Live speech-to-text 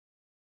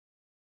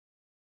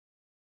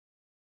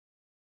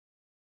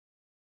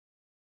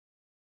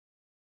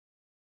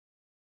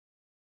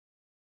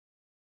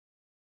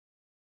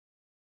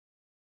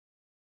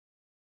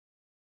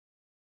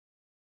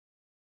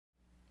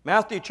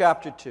Matthew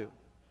chapter 2.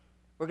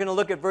 We're going to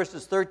look at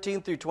verses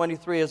 13 through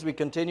 23 as we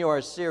continue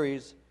our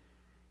series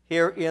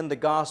here in the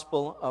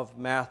Gospel of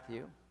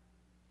Matthew.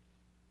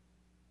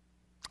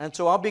 And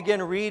so I'll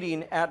begin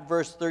reading at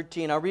verse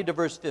 13. I'll read to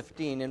verse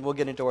 15 and we'll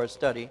get into our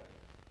study.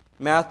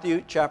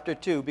 Matthew chapter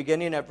 2,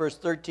 beginning at verse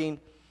 13,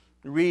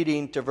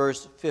 reading to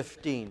verse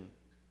 15.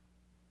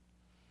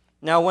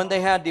 Now when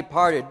they had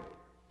departed,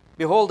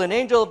 behold, an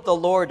angel of the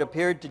Lord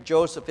appeared to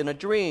Joseph in a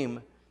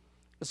dream,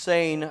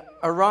 saying,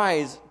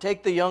 Arise,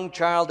 take the young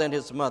child and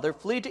his mother,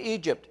 flee to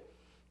Egypt,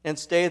 and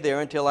stay there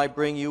until I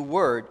bring you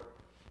word.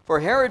 For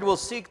Herod will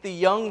seek the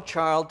young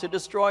child to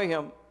destroy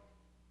him.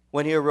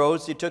 When he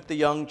arose, he took the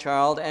young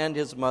child and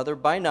his mother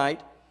by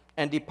night,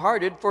 and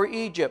departed for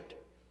Egypt,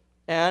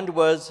 and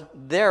was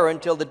there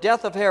until the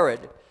death of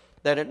Herod,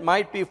 that it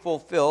might be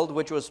fulfilled,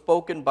 which was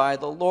spoken by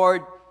the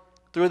Lord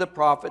through the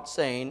prophet,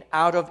 saying,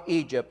 Out of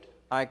Egypt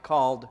I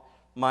called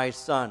my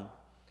son.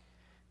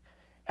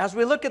 As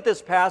we look at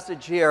this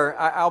passage here,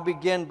 I'll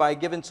begin by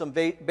giving some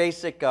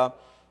basic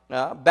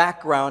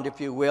background, if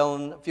you will,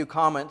 and a few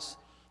comments.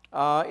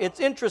 It's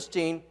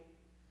interesting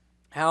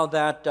how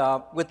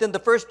that within the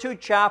first two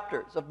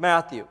chapters of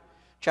Matthew,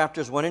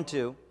 chapters 1 and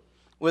 2,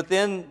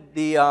 within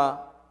the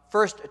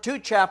first two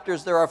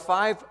chapters, there are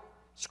 5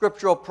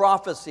 scriptural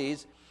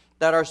prophecies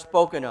that are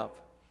spoken of.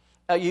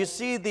 You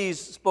see these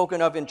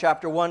spoken of in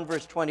chapter 1,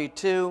 verse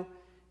 22,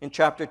 in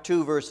chapter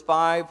 2, verse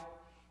 5,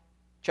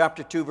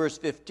 chapter 2, verse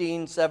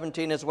 15,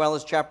 17, as well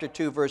as chapter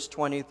 2, verse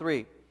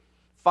 23.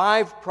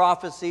 5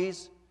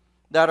 prophecies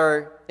that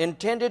are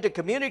intended to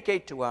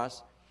communicate to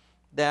us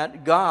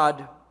that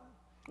God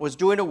was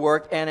doing a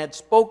work and had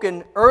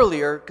spoken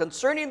earlier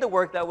concerning the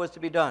work that was to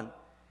be done.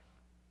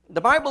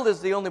 The Bible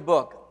is the only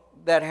book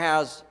that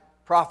has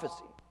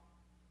prophecy.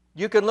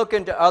 You can look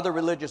into other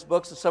religious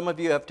books. Some of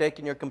you have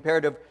taken your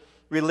comparative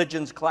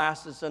religions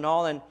classes and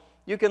all, and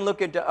you can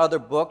look into other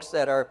books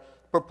that are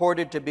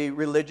purported to be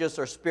religious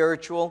or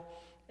spiritual,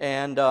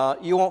 and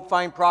you won't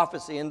find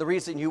prophecy. And the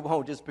reason you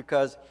won't is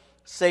because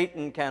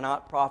Satan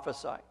cannot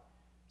prophesy.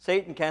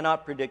 Satan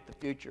cannot predict the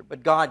future,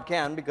 but God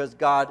can, because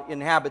God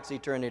inhabits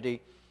eternity,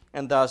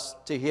 and thus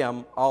to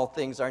him all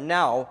things are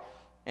now,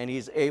 and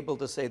he's able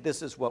to say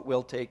this is what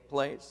will take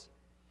place.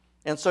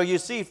 And so you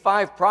see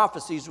 5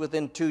 prophecies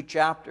within 2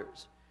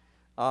 chapters.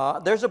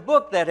 There's a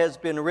book that has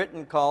been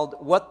written called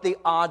What the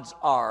Odds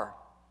Are.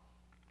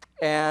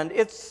 And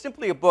it's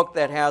simply a book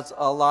that has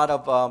a lot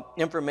of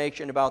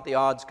information about the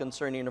odds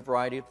concerning a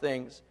variety of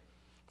things.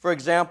 For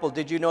example,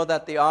 did you know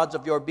that the odds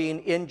of your being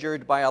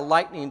injured by a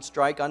lightning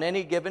strike on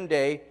any given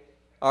day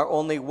are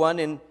only 1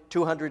 in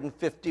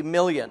 250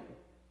 million?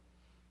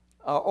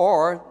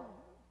 Or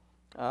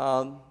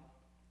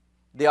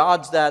the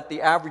odds that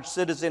the average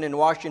citizen in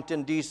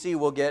Washington, D.C.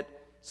 will get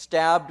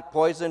stabbed,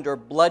 poisoned, or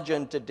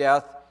bludgeoned to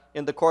death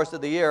in the course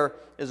of the year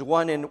is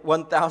 1 in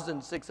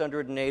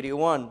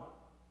 1,681.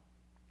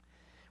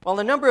 Well,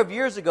 a number of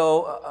years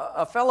ago,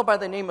 a fellow by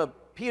the name of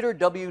Peter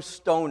W.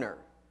 Stoner,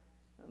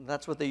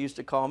 that's what they used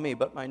to call me,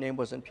 but my name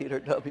wasn't Peter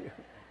W.,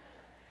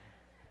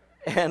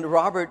 and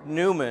Robert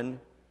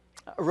Newman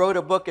wrote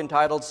a book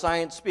entitled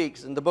Science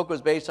Speaks, and the book was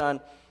based on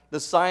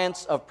the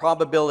science of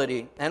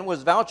probability and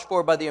was vouched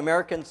for by the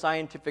American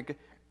Scientific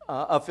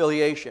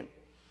Affiliation.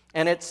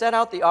 And it set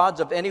out the odds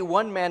of any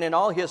one man in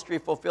all history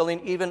fulfilling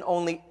even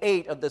only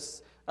 8 of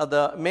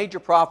the major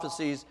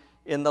prophecies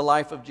in the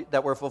life of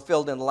that were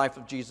fulfilled in the life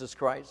of Jesus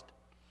Christ.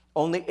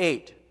 Only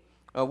 8.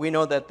 We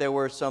know that there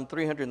were some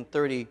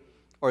 330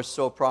 or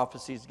so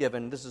prophecies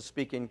given. This is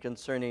speaking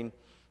concerning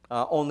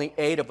only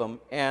 8 of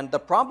them. And the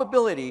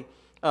probability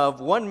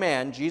of one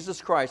man,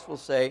 Jesus Christ, will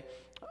say,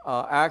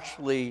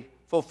 actually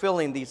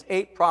fulfilling these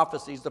 8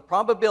 prophecies, the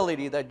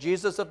probability that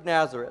Jesus of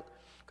Nazareth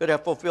could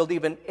have fulfilled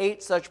even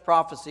 8 such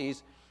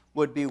prophecies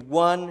would be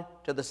 1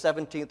 to the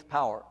 17th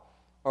power,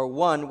 or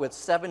 1 with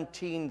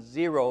 17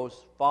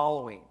 zeros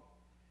following.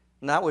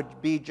 And that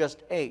would be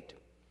just 8.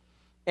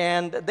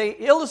 And they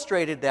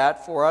illustrated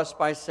that for us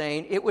by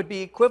saying it would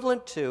be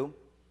equivalent to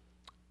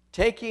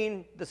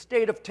taking the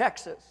state of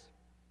Texas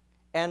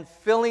and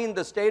filling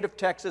the state of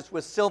Texas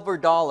with silver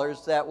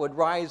dollars that would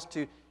rise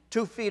to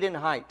 2 feet in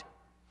height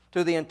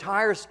to the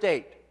entire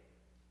state,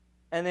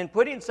 and then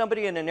putting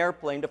somebody in an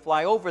airplane to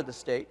fly over the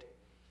state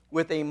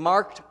with a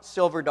marked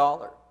silver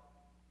dollar.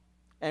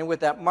 And with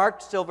that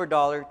marked silver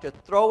dollar to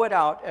throw it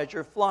out as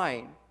you're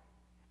flying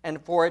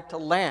and for it to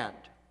land.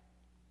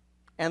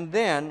 And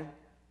then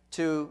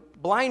to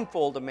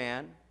blindfold a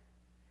man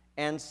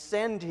and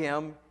send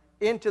him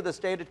into the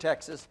state of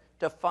Texas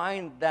to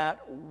find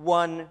that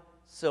 1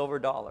 silver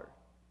dollar.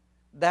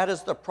 That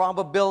is the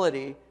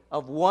probability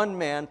of one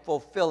man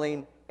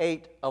fulfilling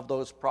 8 of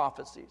those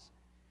prophecies.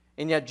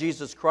 And yet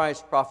Jesus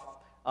Christ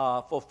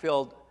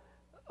fulfilled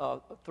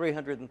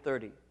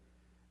 330.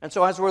 And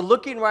so as we're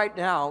looking right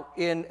now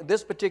in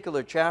this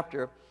particular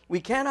chapter, we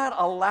cannot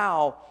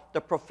allow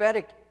the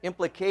prophetic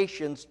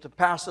implications to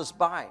pass us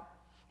by.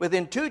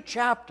 Within 2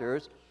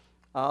 chapters,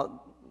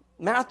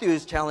 Matthew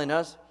is telling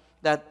us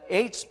that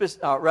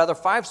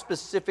 5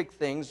 specific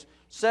things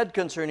said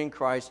concerning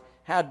Christ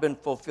had been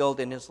fulfilled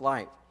in his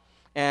life.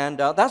 And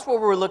that's what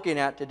we're looking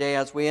at today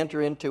as we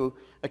enter into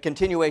a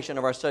continuation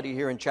of our study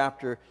here in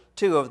chapter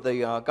 2 of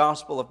the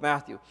Gospel of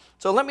Matthew.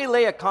 So let me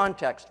lay a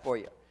context for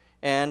you,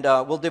 and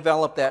we'll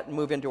develop that and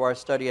move into our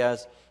study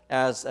as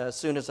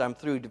soon as I'm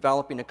through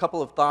developing a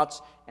couple of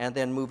thoughts and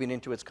then moving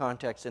into its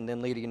context and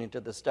then leading into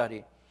the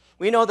study.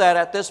 We know that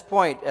at this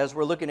point, as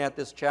we're looking at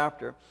this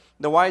chapter,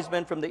 the wise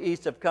men from the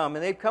east have come,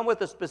 and they've come with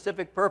a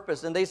specific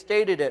purpose, and they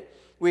stated it.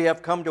 We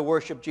have come to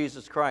worship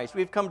Jesus Christ.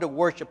 We've come to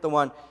worship the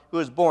one who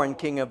was born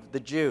King of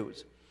the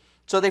Jews.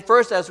 So they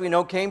first, as we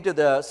know, came to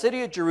the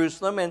city of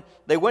Jerusalem, and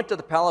they went to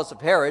the palace of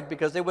Herod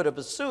because they would have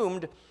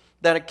assumed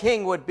that a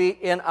king would be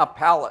in a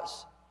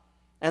palace.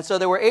 And so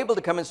they were able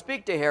to come and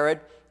speak to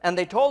Herod, and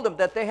they told him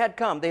that they had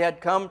come. They had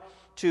come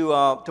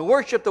to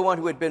worship the one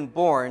who had been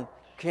born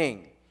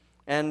king.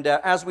 And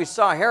as we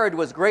saw, Herod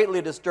was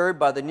greatly disturbed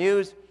by the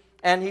news,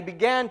 and he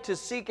began to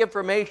seek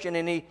information,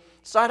 and he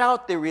sought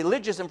out the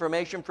religious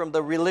information from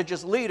the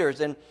religious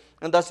leaders, and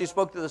thus he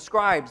spoke to the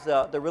scribes,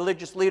 the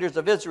religious leaders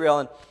of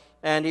Israel,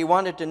 and he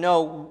wanted to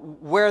know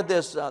where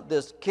this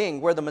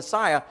king, where the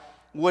Messiah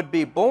would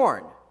be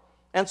born.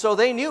 And so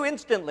they knew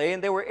instantly,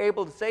 and they were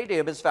able to say to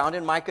him, it's found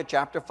in Micah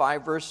chapter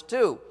 5, verse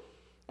 2.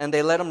 And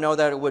they let him know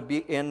that it would be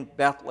in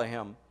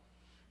Bethlehem.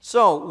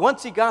 So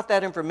once he got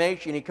that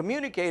information, he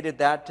communicated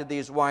that to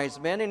these wise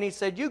men, and he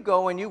said, you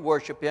go and you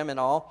worship him and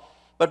all,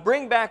 but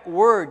bring back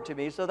word to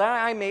me so that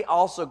I may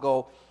also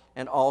go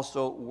and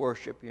also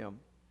worship him.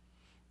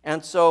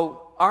 And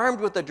so, armed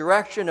with the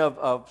direction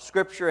of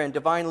Scripture and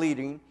divine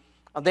leading,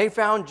 they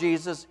found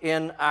Jesus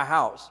in a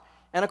house.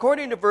 And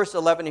according to verse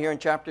 11 here in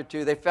chapter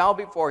 2, they fell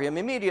before him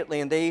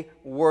immediately, and they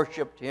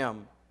worshiped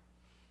him.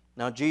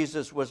 Now,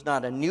 Jesus was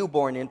not a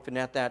newborn infant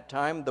at that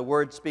time. The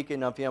word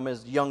speaking of him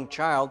as young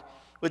child,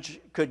 which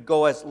could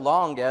go as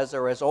long as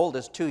or as old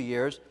as 2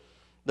 years,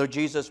 though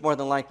Jesus more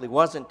than likely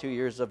wasn't 2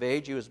 years of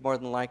age. He was more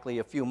than likely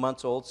a few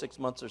months old, 6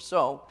 months or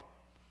so.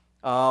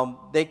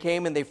 They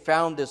came and they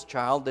found this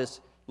child,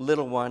 this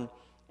little one,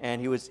 and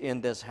he was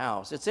in this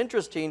house. It's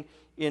interesting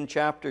in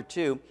chapter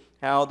 2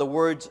 how the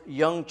words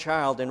young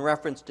child in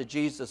reference to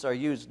Jesus are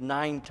used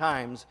 9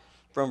 times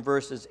from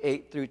verses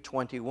 8 through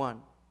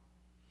 21.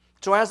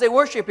 So as they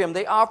worship him,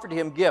 they offered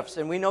him gifts,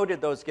 and we noted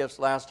those gifts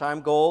last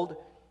time: gold,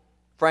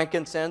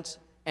 frankincense,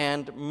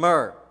 and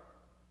myrrh.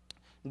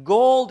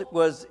 Gold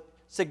was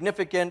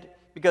significant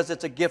because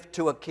it's a gift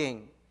to a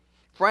king.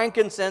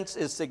 Frankincense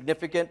is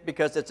significant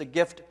because it's a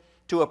gift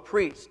to a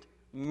priest.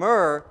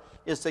 Myrrh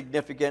is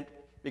significant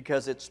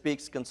because it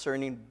speaks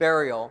concerning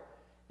burial,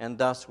 and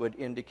thus would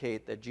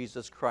indicate that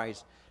Jesus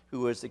Christ,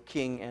 who is the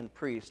king and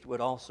priest, would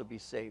also be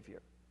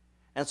Savior.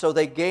 And so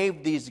they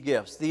gave these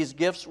gifts. These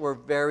gifts were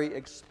very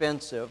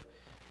expensive,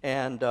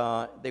 and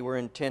they were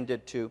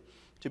intended to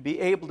be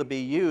able to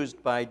be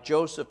used by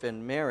Joseph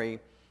and Mary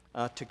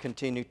to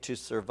continue to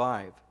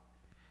survive.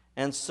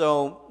 And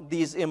so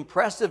these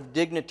impressive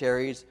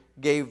dignitaries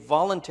gave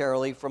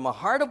voluntarily from a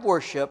heart of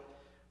worship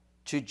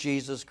to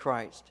Jesus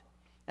Christ.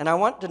 And I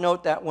want to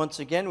note that once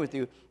again with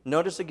you.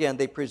 Notice again,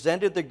 they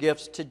presented the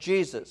gifts to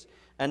Jesus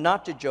and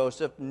not to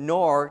Joseph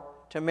nor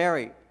to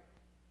Mary.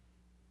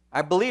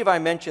 I believe I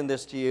mentioned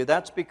this to you.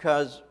 That's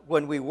because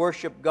when we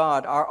worship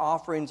God, our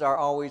offerings are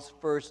always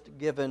first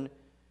given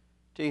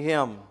to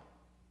him.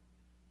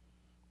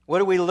 What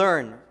do we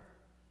learn?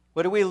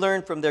 What do we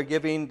learn from their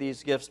giving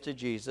these gifts to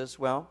Jesus?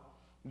 Well,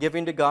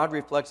 giving to God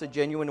reflects a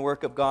genuine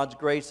work of God's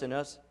grace in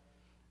us.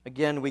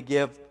 Again, we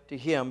give to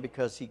him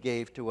because he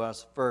gave to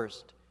us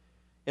first.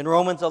 In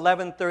Romans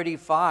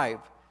 11:35,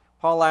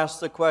 Paul asks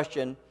the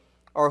question,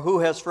 or who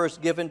has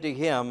first given to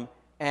him,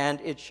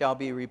 and it shall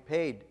be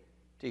repaid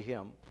to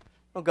him.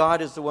 Well,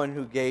 God is the one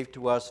who gave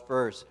to us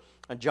first.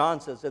 And John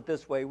says it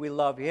this way: we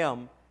love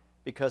him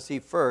because he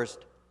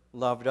first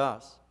loved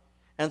us.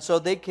 And so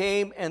they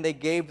came and they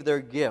gave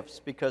their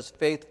gifts because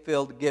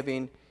faith-filled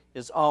giving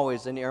is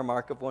always an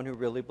earmark of one who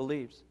really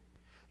believes.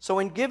 So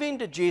in giving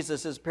to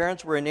Jesus, his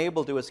parents were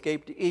enabled to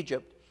escape to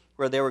Egypt,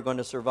 where they were going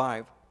to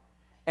survive.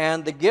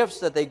 And the gifts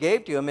that they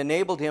gave to him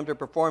enabled him to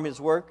perform his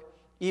work,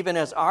 even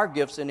as our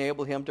gifts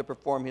enable him to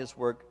perform his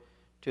work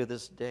to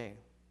this day.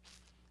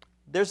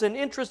 There's an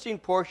interesting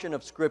portion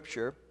of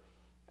Scripture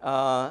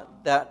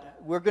that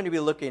we're going to be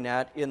looking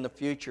at in the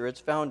future. It's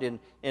found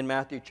in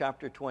Matthew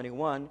chapter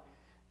 21.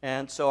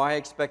 And so I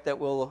expect that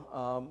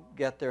we'll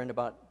get there in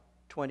about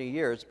 20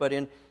 years. But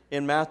in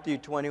Matthew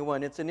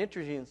 21, it's an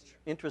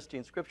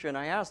interesting scripture. And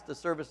I asked the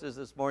services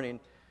this morning,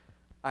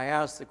 I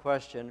asked the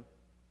question,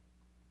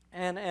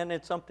 and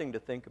it's something to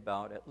think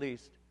about at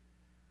least.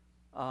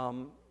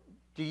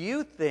 Do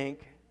you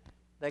think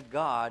that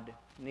God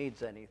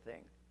needs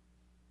anything?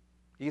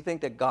 Do you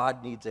think that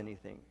God needs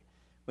anything?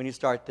 When you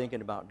start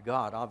thinking about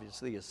God,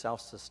 obviously is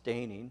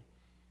self-sustaining.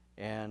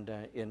 And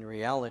in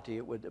reality,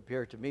 it would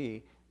appear to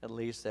me, at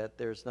least, that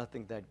there's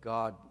nothing that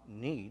God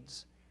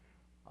needs.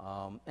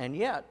 And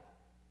yet,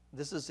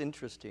 this is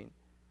interesting.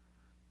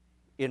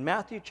 In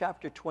Matthew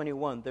chapter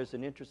 21, there's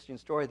an interesting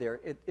story there.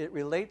 It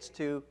relates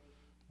to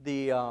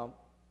the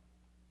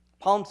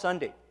Palm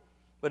Sunday,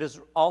 but is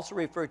also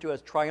referred to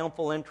as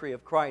triumphal entry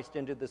of Christ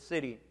into the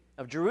city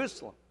of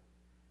Jerusalem.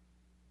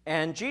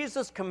 And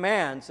Jesus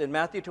commands in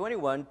Matthew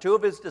 21 two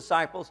of his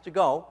disciples to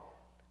go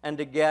and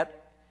to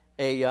get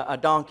a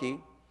donkey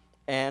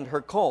and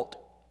her colt.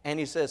 And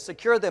he says,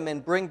 secure them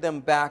and bring them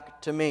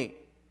back to me.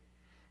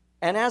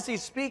 And as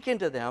he's speaking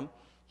to them,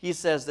 he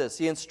says this.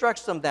 He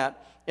instructs them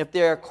that if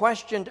they are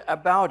questioned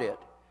about it,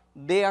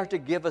 they are to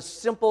give a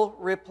simple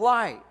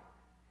reply.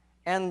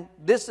 And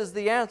this is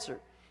the answer.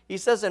 He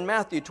says in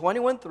Matthew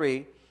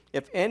 21:3,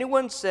 if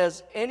anyone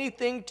says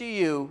anything to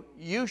you,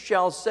 you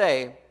shall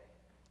say,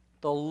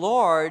 the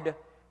Lord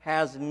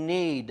has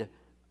need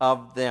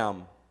of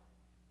them.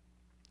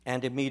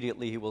 And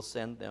immediately he will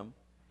send them.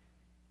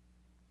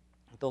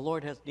 The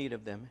Lord has need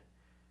of them.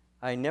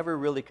 I never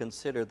really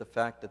consider the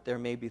fact that there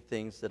may be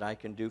things that I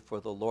can do for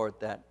the Lord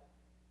that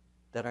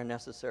are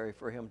necessary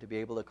for him to be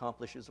able to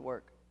accomplish his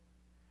work.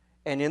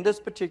 And in this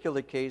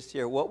particular case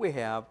here, what we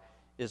have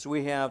is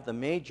we have the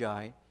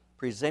Magi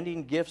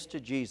presenting gifts to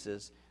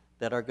Jesus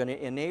that are going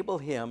to enable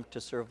him to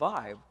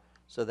survive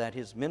so that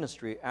his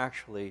ministry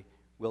actually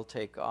will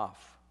take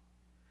off.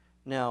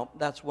 Now,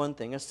 that's one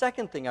thing. A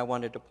second thing I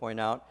wanted to point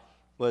out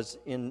was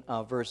in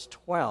verse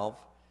 12,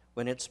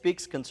 when it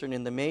speaks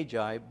concerning the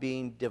Magi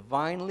being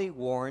divinely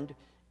warned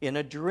in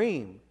a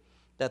dream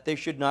that they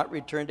should not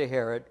return to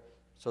Herod,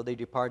 so they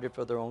departed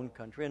for their own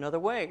country another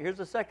way. Here's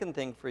the second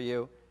thing for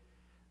you.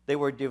 They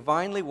were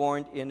divinely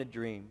warned in a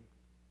dream.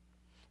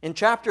 In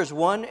chapters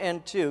 1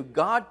 and 2,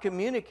 God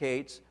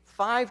communicates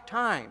 5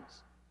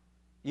 times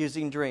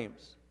using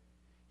dreams.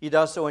 He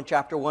does so in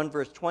chapter 1,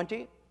 verse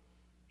 20,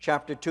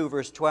 chapter 2,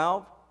 verse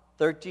 12,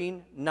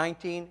 13,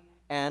 19,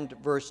 and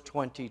verse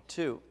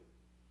 22.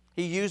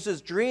 He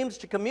uses dreams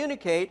to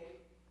communicate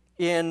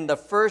in the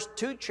first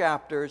 2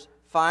 chapters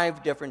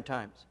 5 different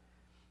times.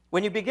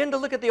 When you begin to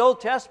look at the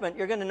Old Testament,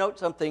 you're going to note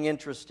something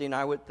interesting,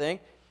 I would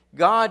think.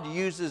 God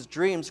uses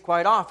dreams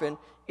quite often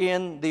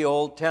in the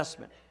Old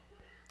Testament.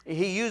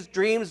 He used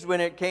dreams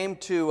when it came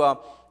to a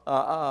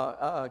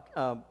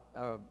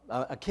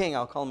king,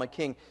 I'll call him a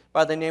king,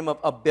 by the name of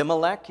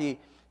Abimelech. He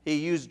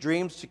used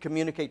dreams to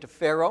communicate to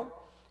Pharaoh.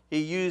 He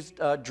used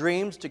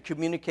dreams to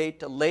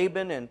communicate to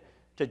Laban and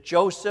to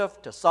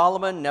Joseph, to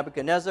Solomon,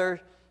 Nebuchadnezzar,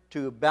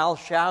 to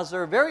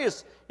Belshazzar.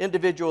 Various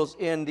individuals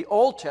in the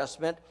Old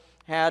Testament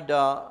had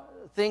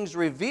things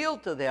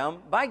revealed to them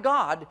by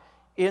God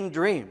in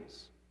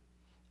dreams.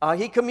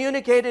 He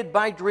communicated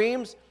by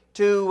dreams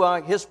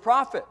to his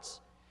prophets.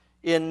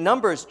 In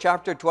Numbers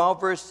chapter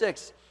 12, verse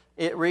 6,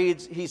 it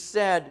reads, he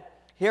said,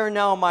 hear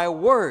now my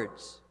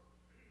words.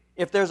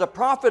 If there's a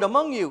prophet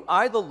among you,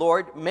 I, the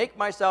Lord, make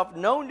myself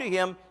known to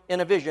him in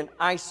a vision.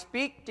 I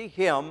speak to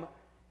him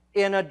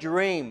in a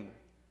dream.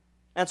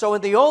 And so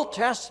in the Old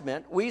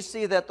Testament, we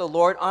see that the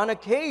Lord on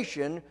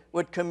occasion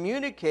would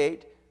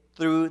communicate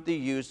through the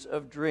use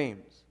of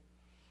dreams.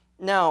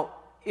 Now,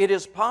 it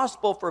is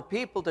possible for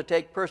people to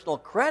take personal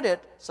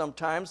credit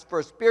sometimes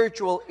for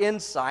spiritual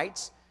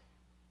insights.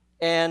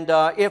 And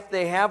if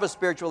they have a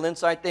spiritual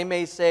insight, they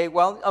may say,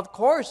 well, of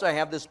course I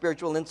have this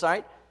spiritual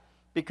insight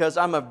because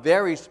I'm a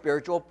very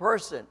spiritual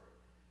person.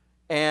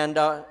 And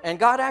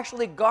God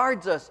actually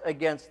guards us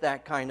against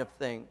that kind of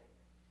thing.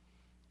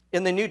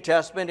 In the New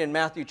Testament, in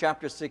Matthew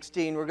chapter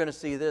 16, we're going to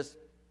see this,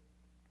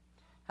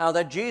 how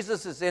that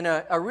Jesus is in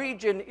a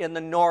region in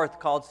the north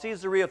called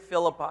Caesarea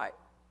Philippi.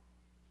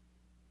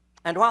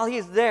 And while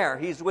he's there,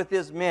 he's with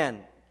his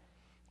men,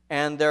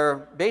 and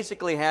they're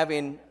basically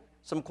having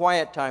some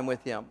quiet time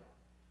with him.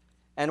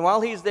 And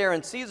while he's there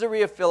in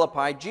Caesarea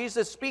Philippi,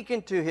 Jesus,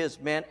 speaking to his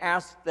men,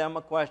 asks them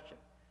a question.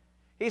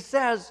 He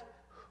says,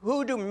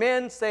 who do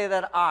men say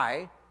that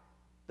I,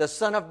 the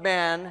Son of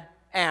Man,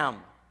 am?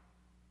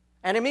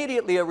 And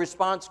immediately a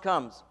response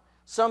comes.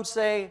 Some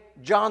say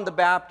John the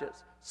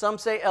Baptist. Some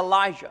say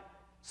Elijah.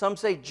 Some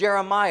say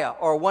Jeremiah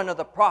or one of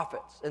the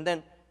prophets. And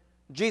then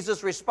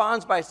Jesus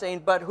responds by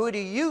saying, but who do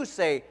you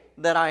say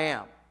that I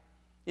am?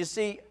 You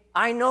see,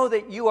 I know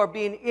that you are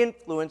being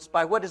influenced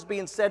by what is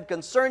being said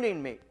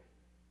concerning me.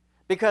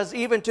 Because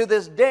even to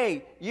this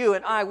day, you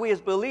and I, we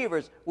as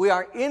believers, we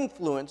are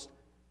influenced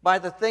by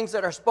the things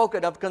that are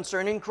spoken of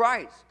concerning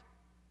Christ.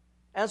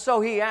 And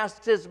so he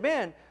asks his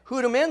men,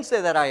 who do men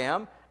say that I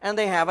am? And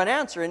they have an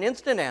answer, an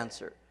instant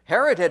answer.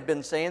 Herod had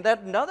been saying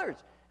that, and others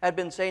had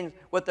been saying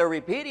what they're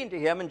repeating to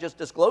him and just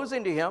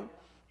disclosing to him.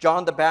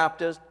 John the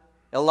Baptist,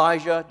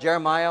 Elijah,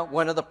 Jeremiah,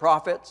 one of the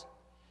prophets.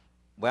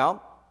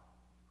 Well,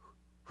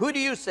 who do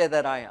you say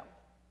that I am?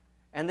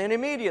 And then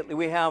immediately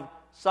we have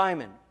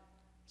Simon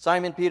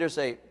Peter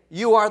say,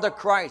 you are the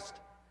Christ,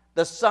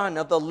 the Son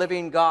of the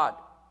living God.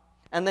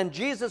 And then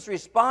Jesus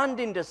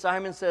responding to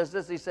Simon says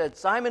this, he said,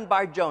 Simon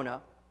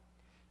Bar-Jonah,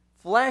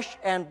 flesh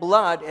and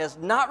blood has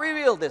not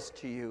revealed this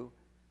to you,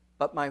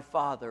 but my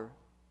Father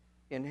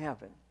in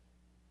heaven.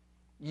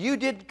 You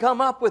didn't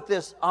come up with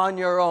this on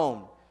your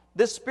own.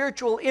 This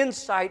spiritual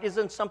insight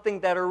isn't something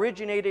that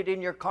originated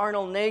in your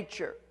carnal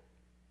nature.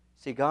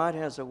 See, God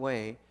has a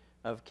way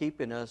of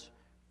keeping us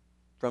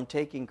from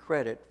taking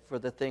credit for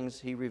the things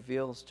he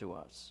reveals to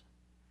us.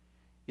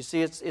 You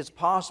see, it's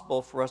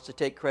possible for us to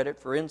take credit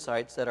for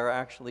insights that are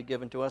actually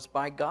given to us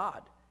by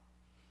God.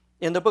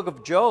 In the book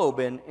of Job,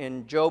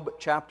 in Job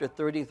chapter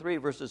 33,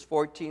 verses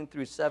 14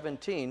 through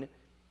 17,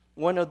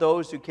 one of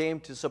those who came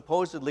to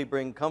supposedly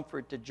bring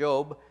comfort to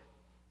Job,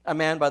 a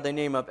man by the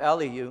name of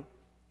Elihu,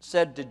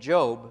 said to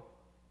Job,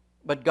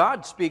 "But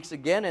God speaks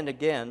again and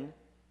again,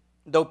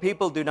 though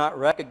people do not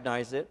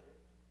recognize it.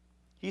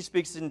 He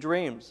speaks in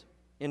dreams,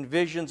 in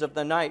visions of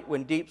the night,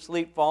 when deep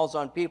sleep falls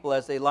on people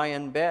as they lie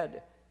in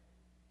bed.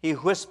 He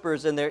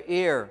whispers in their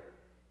ear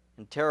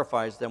and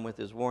terrifies them with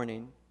his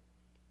warning.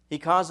 He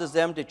causes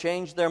them to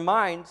change their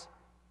minds.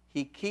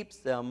 He keeps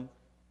them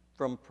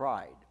from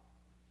pride."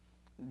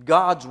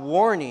 God's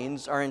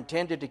warnings are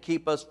intended to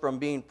keep us from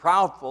being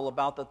proudful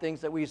about the things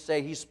that we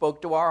say He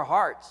spoke to our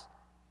hearts.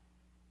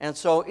 And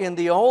so in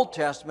the Old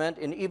Testament,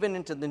 and even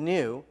into the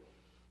New,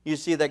 you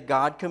see that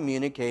God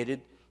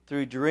communicated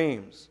through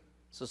dreams.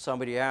 So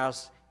somebody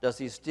asks, does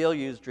He still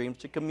use dreams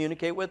to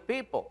communicate with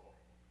people?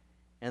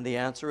 And the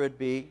answer would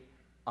be,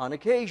 on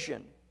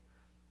occasion.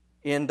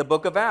 In the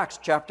book of Acts,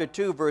 chapter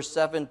 2, verse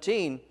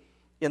 17,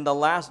 in the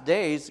last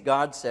days,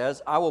 God says,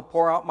 "I will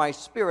pour out my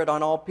Spirit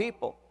on all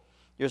people.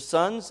 Your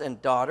sons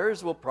and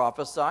daughters will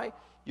prophesy.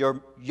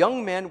 Your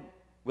young men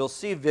will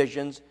see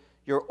visions.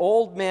 Your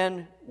old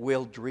men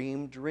will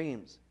dream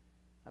dreams."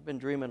 I've been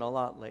dreaming a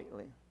lot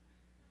lately.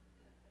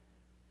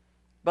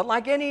 But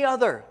like any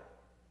other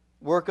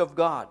work of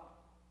God,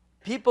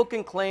 people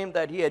can claim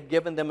that He had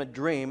given them a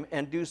dream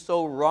and do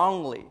so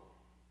wrongly.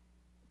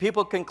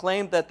 People can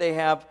claim that they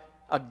have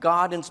a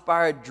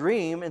God-inspired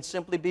dream and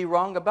simply be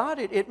wrong about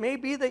it. It may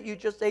be that you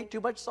just ate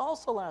too much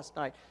salsa last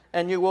night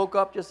and you woke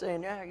up just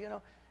saying, yeah, you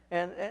know,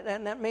 and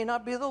that may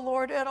not be the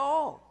Lord at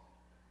all.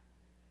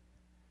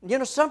 You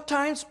know,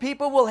 sometimes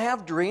people will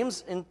have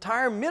dreams.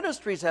 Entire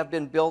ministries have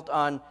been built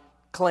on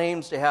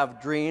claims to have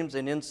dreams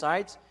and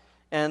insights.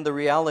 And the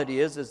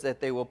reality is that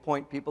they will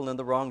point people in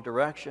the wrong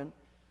direction.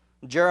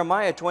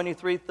 Jeremiah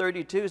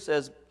 23:32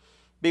 says,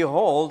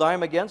 "Behold, I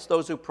am against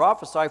those who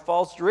prophesy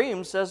false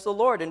dreams, says the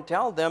Lord, and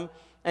tell them,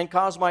 and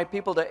cause my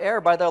people to err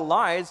by their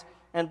lies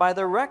and by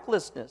their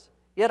recklessness.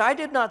 Yet I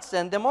did not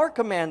send them or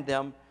command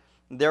them.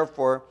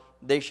 Therefore,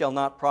 they shall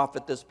not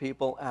profit this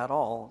people at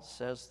all,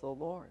 says the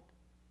Lord."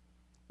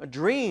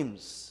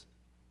 Dreams,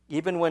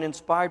 even when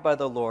inspired by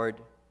the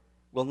Lord,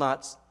 will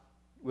not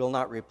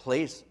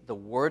replace the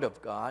Word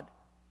of God.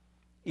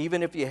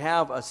 Even if you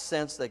have a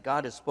sense that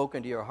God has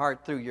spoken to your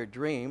heart through your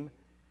dream,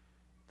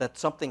 that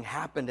something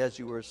happened as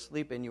you were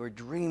asleep and you were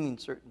dreaming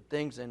certain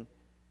things, and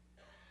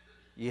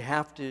you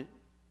have to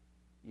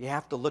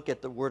look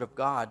at the Word of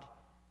God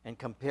and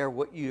compare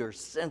what you are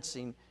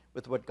sensing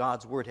with what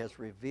God's Word has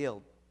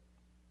revealed.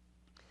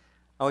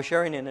 I was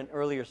sharing in an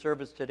earlier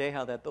service today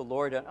how that the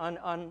Lord,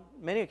 on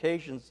many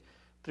occasions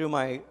through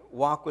my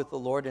walk with the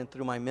Lord and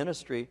through my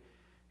ministry,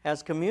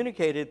 has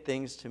communicated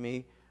things to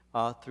me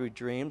through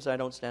dreams. I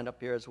don't stand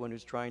up here as one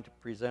who's trying to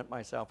present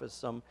myself as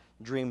some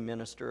dream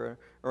minister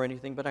or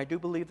anything, but I do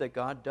believe that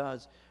God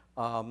does.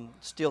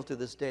 Still to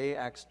this day,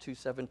 Acts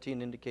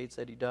 2:17 indicates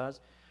that He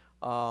does,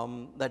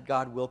 that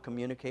God will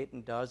communicate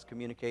and does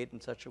communicate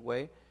in such a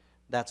way.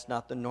 That's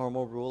not the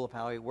normal rule of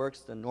how He works.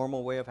 The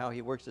normal way of how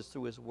He works is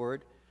through His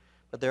Word.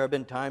 But there have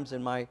been times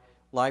in my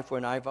life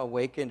when I've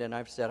awakened and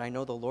I've said, I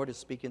know the Lord is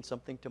speaking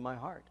something to my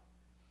heart.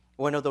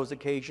 One of those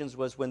occasions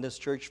was when this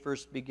church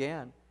first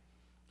began.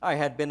 I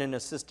had been an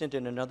assistant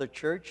in another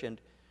church, and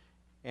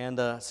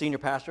the senior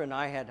pastor and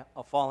I had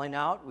a falling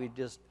out.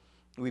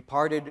 We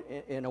parted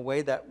in a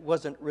way that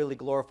wasn't really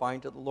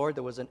glorifying to the Lord.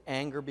 There was an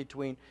anger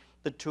between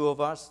the two of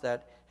us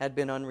that had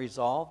been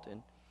unresolved.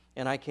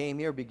 And I came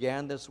here,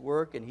 began this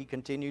work, and he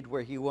continued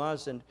where he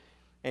was. And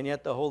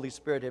yet the Holy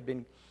Spirit had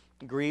been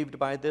grieved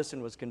by this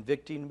and was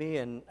convicting me.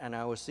 And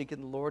I was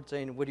seeking the Lord,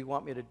 saying, what do you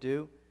want me to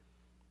do?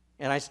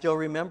 And I still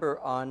remember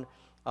on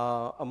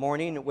a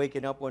morning,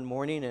 waking up one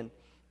morning and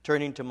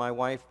turning to my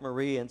wife,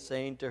 Marie, and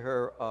saying to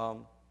her,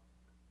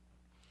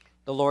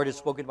 the Lord has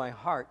spoken to my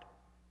heart.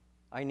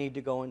 I need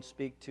to go and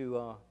speak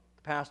to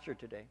the pastor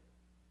today.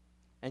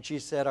 And she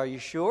said, are you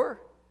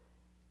sure?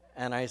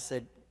 And I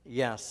said,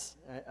 yes.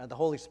 The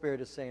Holy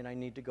Spirit is saying I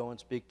need to go and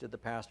speak to the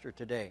pastor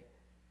today.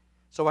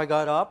 So I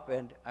got up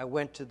and I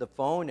went to the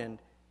phone and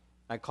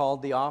I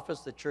called the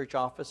office, the church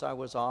office. I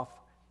was off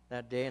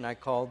that day, and I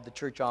called the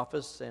church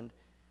office and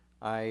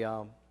I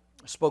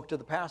spoke to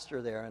the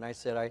pastor there. And I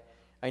said,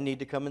 I need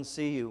to come and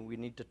see you. We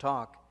need to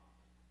talk.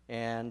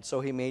 And so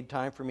he made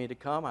time for me to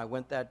come. I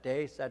went that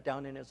day, sat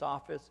down in his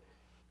office.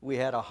 We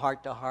had a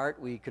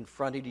heart-to-heart. We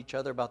confronted each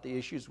other about the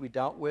issues we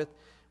dealt with.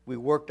 We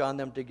worked on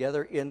them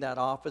together in that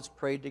office,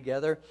 prayed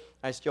together.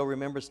 I still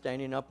remember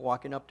standing up,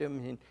 walking up to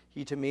him, and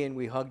he to me, and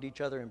we hugged each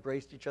other,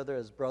 embraced each other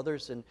as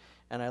brothers, and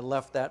I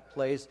left that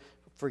place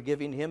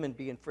forgiving him and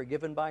being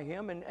forgiven by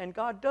him. And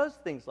God does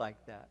things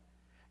like that.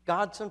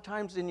 God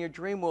sometimes in your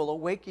dream will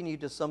awaken you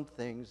to some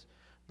things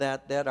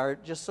that are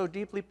just so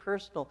deeply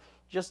personal.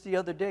 Just the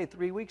other day,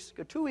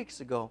 2 weeks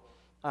ago,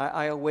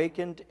 I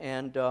awakened,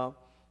 and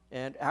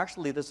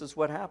actually this is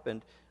what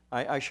happened.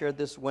 I shared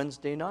this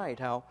Wednesday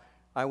night, how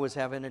I was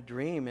having a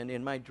dream, and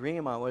in my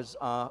dream I was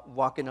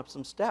walking up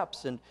some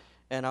steps, and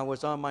and I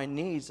was on my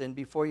knees, and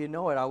before you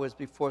know it, I was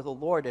before the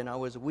Lord, and I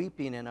was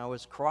weeping, and I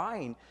was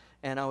crying,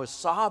 and I was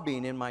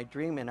sobbing in my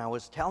dream, and I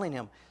was telling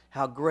him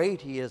how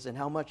great he is and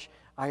how much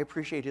I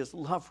appreciate his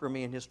love for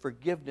me and his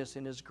forgiveness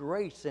and his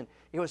grace. And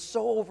it was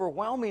so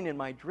overwhelming in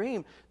my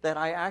dream that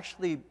I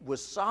actually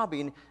was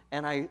sobbing,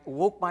 and I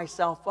woke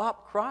myself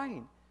up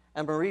crying.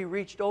 And Marie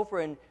reached over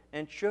and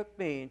shook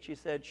me, and she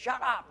said,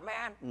 "Shut up,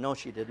 man." No,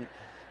 she didn't.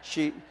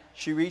 She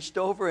reached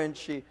over and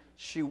she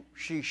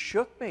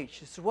shook me.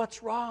 She said,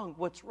 "What's wrong?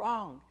 What's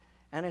wrong?"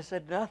 And I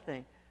said,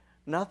 "Nothing.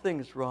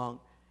 Nothing's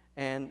wrong."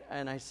 And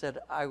I said,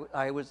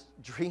 I was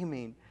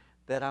dreaming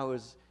that I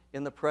was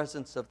in the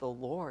presence of the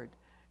Lord,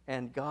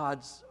 and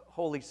God's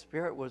Holy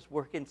Spirit was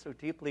working so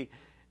deeply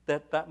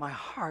that my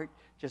heart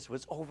just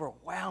was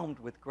overwhelmed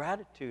with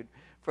gratitude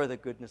for the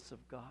goodness of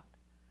God.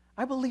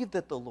 I believe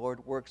that the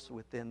Lord works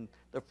within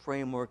the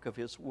framework of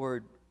His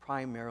Word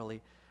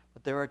primarily,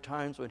 but there are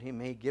times when He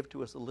may give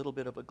to us a little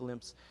bit of a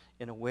glimpse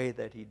in a way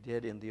that He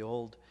did in the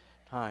old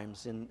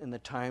times, in the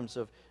times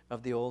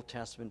of the Old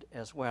Testament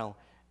as well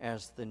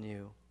as the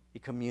New. He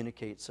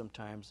communicates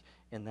sometimes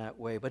in that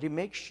way, but He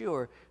makes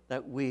sure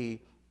that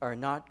we are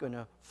not going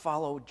to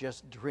follow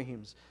just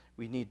dreams.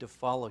 We need to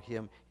follow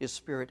Him, His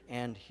Spirit,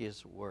 and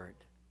His Word.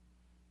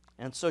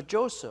 And so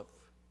Joseph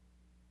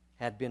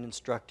had been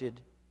instructed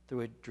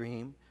through a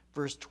dream.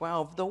 Verse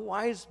 12, the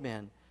wise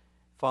men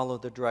follow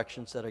the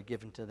directions that are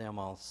given to them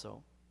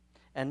also.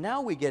 And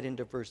now we get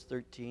into verse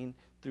 13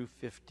 through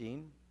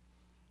 15.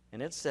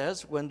 And it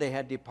says, when they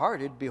had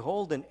departed,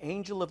 behold, an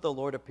angel of the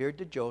Lord appeared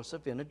to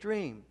Joseph in a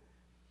dream,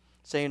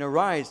 saying,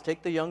 "Arise,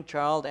 take the young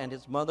child and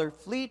his mother,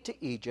 flee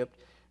to Egypt,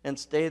 and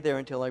stay there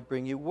until I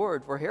bring you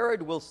word. For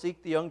Herod will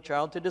seek the young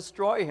child to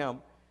destroy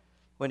him."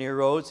 When he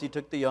arose, he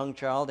took the young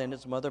child and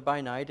his mother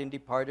by night and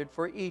departed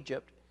for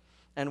Egypt,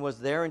 and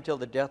was there until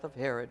the death of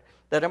Herod,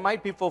 that it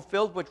might be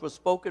fulfilled which was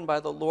spoken by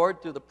the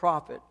Lord through the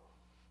prophet,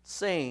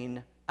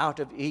 saying, "Out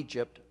of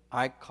Egypt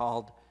I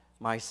called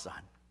my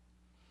son."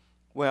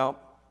 Well,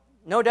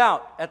 no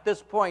doubt at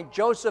this point,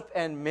 Joseph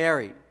and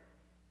Mary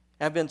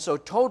have been so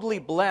totally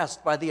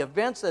blessed by the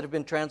events that have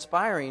been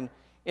transpiring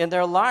in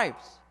their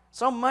lives.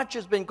 So much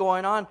has been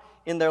going on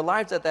in their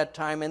lives at that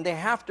time, and they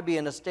have to be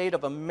in a state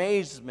of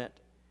amazement.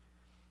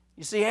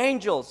 You see,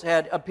 angels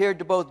had appeared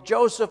to both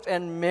Joseph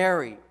and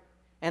Mary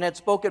and had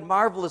spoken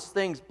marvelous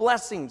things,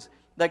 blessings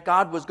that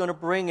God was going to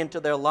bring into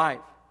their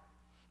life.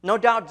 No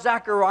doubt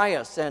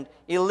Zacharias and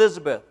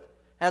Elizabeth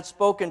had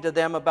spoken to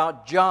them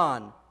about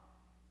John,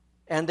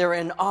 and they're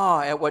in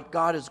awe at what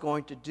God is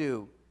going to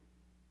do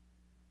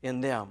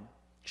in them.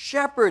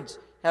 Shepherds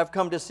have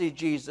come to see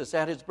Jesus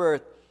at his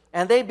birth,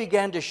 and they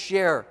began to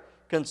share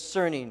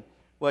concerning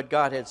what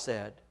God had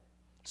said.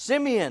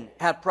 Simeon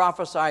had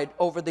prophesied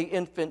over the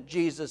infant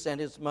Jesus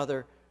and his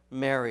mother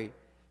Mary.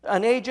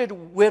 An aged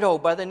widow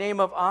by the name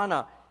of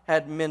Anna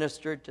had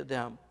ministered to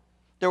them.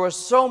 There was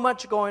so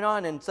much going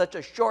on in such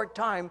a short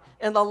time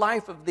in the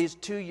life of these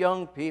two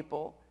young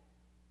people.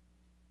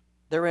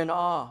 They're in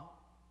awe,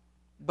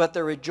 but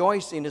their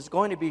rejoicing is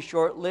going to be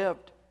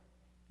short-lived.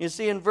 You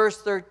see, in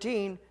verse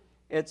 13,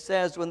 it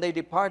says, when they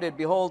departed,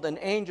 behold, an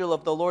angel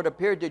of the Lord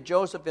appeared to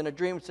Joseph in a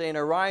dream, saying,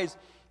 "Arise,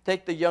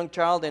 take the young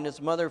child and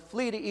his mother,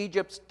 flee to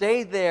Egypt,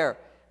 stay there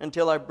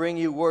until I bring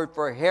you word,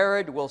 for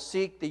Herod will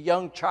seek the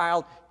young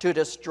child to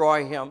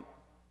destroy him."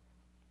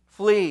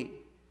 Flee.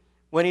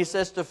 When he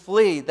says to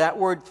flee, that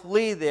word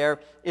flee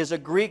there is a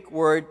Greek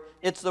word.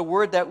 It's the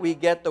word that we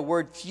get the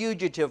word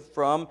fugitive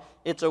from.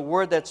 It's a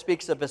word that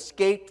speaks of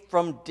escape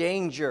from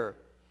danger.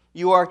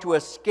 You are to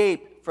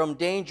escape from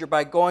danger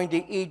by going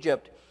to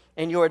Egypt,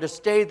 and you are to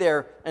stay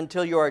there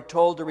until you are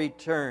told to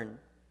return.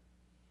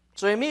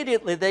 So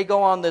immediately they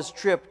go on this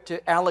trip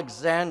to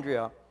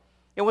Alexandria.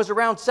 It was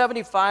around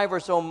 75 or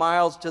so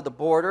miles to the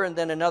border, and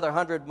then another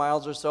 100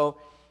 miles or so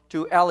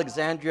to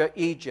Alexandria,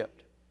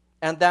 Egypt.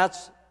 And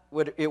that's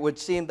what it would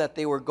seem that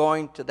they were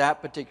going to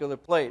that particular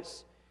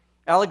place.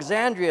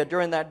 Alexandria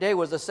during that day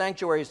was a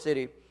sanctuary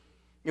city.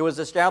 It was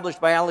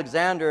established by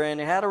Alexander, and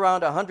it had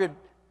around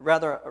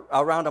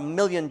 1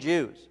 million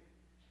Jews.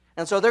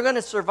 And so they're going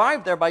to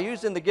survive there by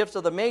using the gifts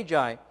of the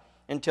Magi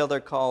until they're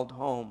called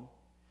home.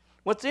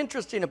 What's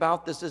interesting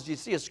about this is you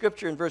see a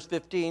scripture in verse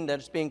 15 that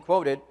is being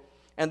quoted,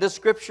 and this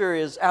scripture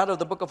is out of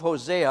the book of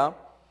Hosea.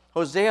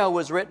 Hosea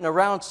was written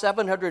around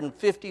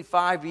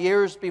 755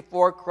 years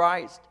before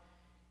Christ.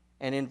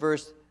 And in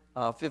verse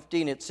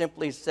 15 it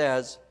simply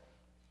says,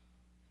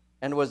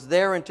 "And was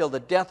there until the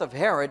death of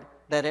Herod,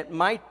 that it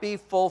might be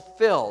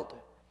fulfilled,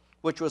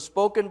 which was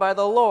spoken by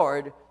the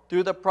Lord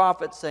through the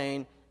prophet,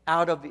 saying,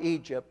 Out of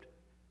Egypt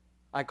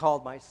I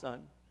called my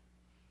son."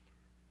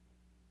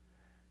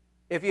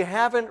 If you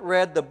haven't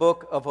read the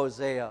book of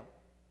Hosea,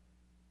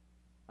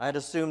 I'd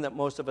assume that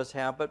most of us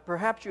have, but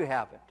perhaps you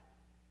haven't.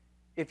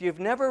 If you've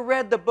never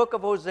read the book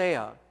of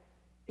Hosea,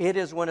 it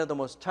is one of the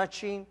most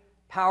touching,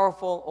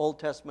 powerful Old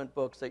Testament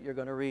books that you're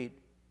going to read.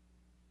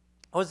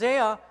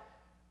 Hosea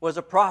was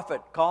a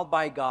prophet called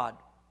by God,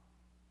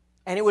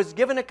 and he was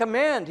given a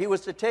command. He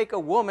was to take a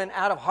woman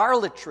out of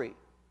harlotry,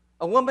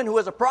 a woman who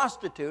was a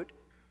prostitute,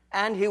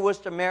 and he was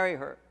to marry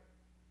her.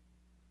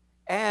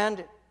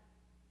 And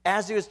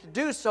as he was to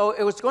do so,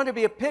 it was going to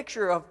be a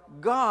picture of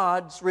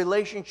God's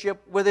relationship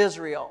with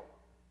Israel.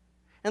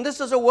 And this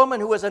is a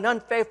woman who was an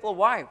unfaithful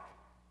wife.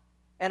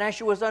 And as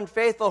she was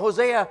unfaithful,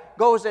 Hosea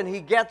goes and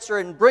he gets her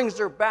and brings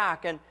her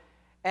back.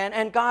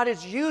 And God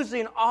is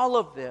using all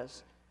of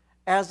this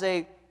as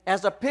a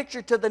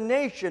picture to the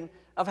nation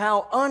of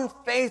how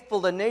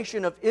unfaithful the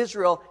nation of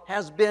Israel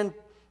has been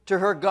to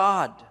her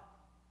God.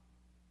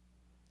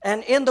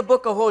 And in the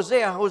book of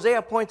Hosea,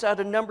 Hosea points out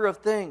a number of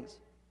things.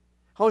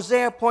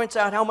 Hosea points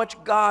out how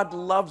much God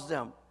loves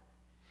them.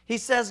 He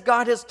says,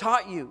 God has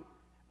taught you.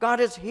 God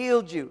has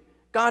healed you.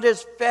 God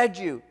has fed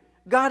you.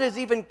 God has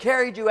even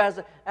carried you as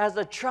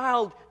a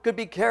child could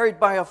be carried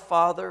by a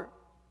father.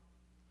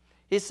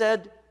 He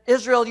said,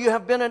 Israel, you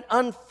have been an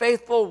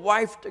unfaithful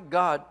wife to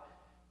God,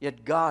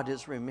 yet God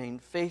has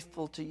remained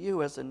faithful to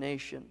you as a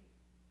nation.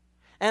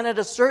 And at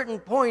a certain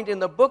point in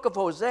the book of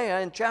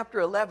Hosea, in chapter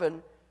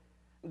 11,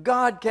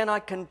 God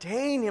cannot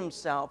contain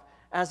himself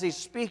as he's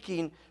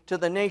speaking to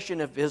the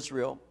nation of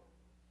Israel,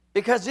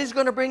 because he's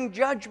going to bring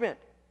judgment.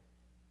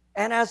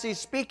 And as he's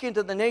speaking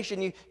to the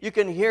nation, you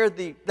can hear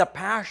the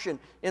passion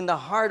in the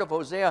heart of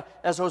Hosea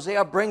as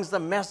Hosea brings the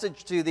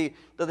message to the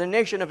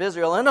nation of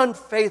Israel, an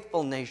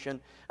unfaithful nation,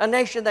 a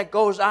nation that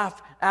goes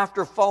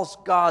after false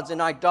gods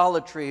and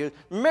idolatry,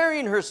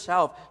 marrying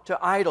herself to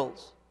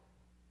idols.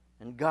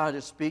 And God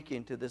is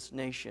speaking to this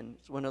nation.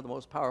 It's one of the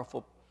most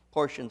powerful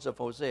portions of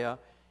Hosea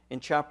in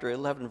chapter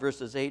 11,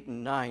 verses 8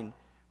 and 9,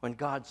 when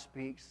God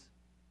speaks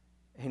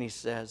and he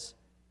says,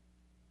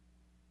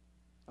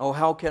 oh,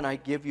 how can I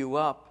give you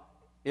up,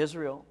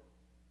 Israel?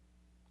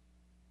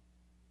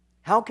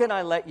 How can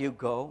I let you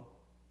go?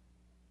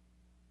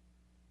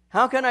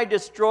 How can I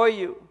destroy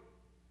you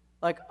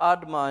like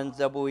Admah and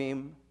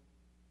Zeboim?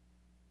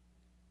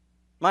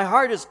 My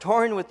heart is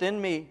torn within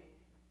me,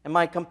 and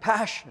my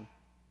compassion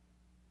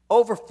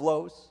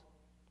overflows.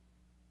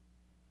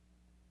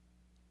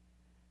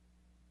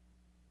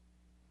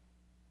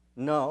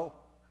 No,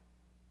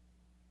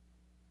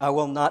 I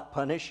will not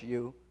punish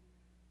you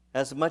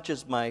as much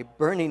as my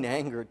burning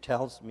anger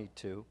tells me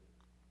to.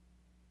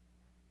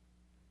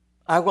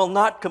 I will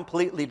not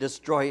completely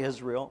destroy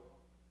Israel,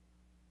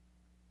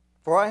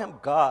 for I am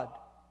God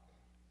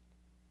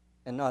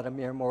and not a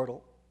mere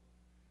mortal.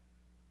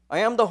 I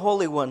am the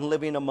Holy One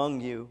living among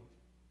you,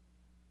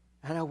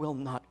 and I will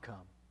not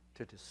come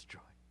to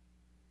destroy.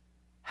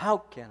 How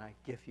can I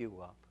give you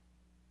up?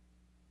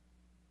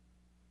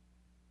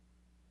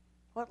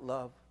 What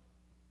love.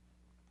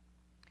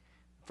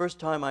 First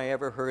time I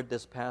ever heard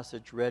this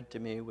passage read to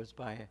me was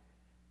by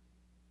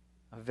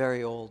a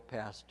very old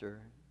pastor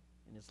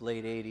in his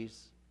late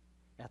 80s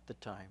at the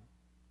time.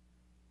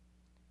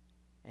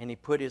 And he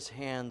put his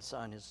hands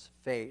on his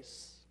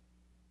face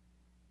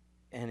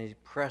and he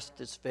pressed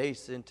his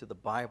face into the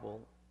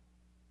Bible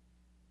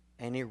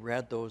and he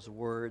read those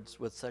words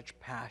with such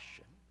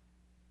passion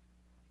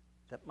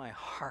that my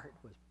heart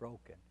was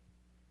broken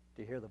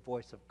to hear the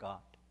voice of God.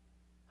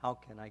 How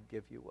can I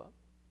give you up?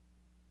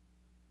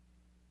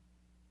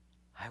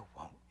 I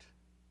won't.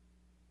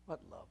 What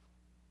love.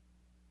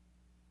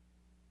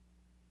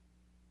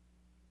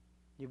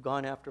 You've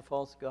gone after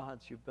false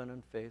gods. You've been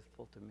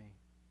unfaithful to me.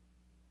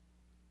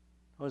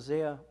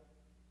 Hosea,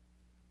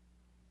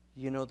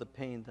 you know the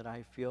pain that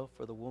I feel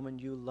for the woman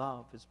you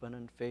love has been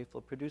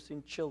unfaithful,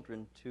 producing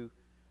children to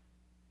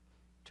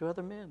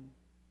other men.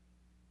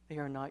 They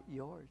are not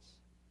yours,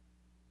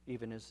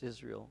 even as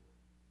Israel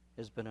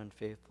has been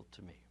unfaithful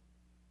to me.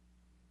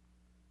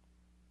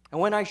 And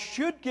when I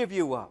should give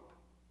you up,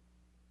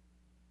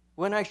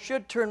 when I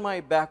should turn my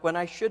back, when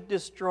I should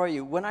destroy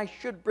you, when I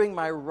should bring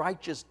my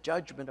righteous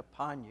judgment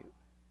upon you,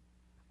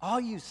 all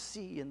you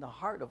see in the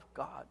heart of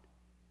God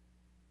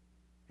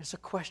is a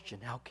question: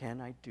 how can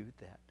I do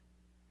that?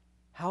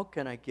 How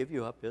can I give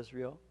you up,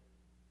 Israel?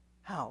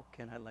 How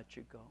can I let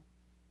you go?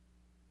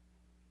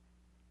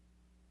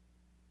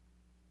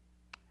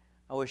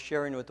 I was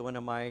sharing with one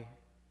of my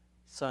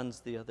sons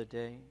the other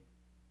day.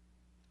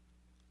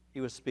 He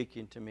was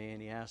speaking to me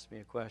and he asked me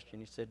a question.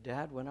 He said,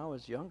 Dad, when I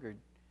was younger,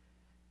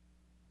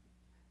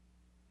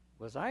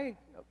 was I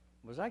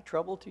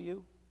trouble to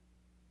you?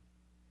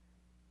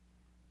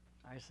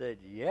 I said,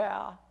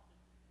 yeah.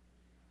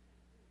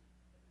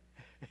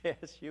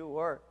 Yes, you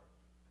were.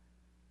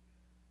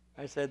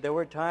 I said, there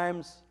were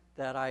times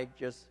that I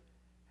just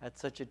had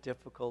such a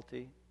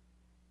difficulty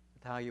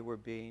with how you were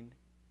being.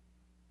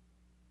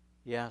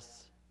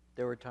 Yes,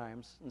 there were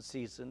times and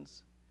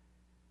seasons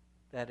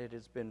that it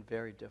has been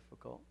very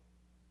difficult.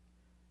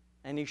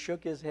 And he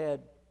shook his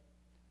head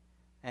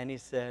and he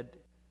said,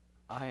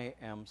 I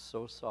am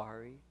so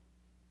sorry.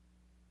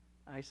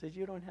 I said,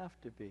 you don't have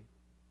to be.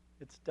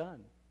 It's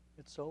done.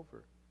 It's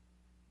over.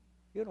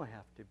 You don't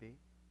have to be.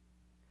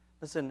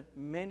 Listen,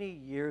 many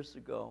years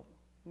ago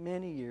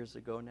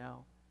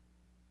now,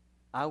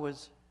 I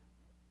was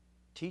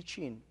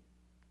teaching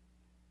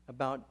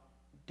about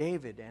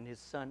David and his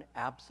son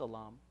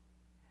Absalom.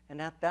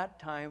 And at that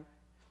time,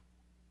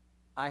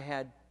 I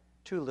had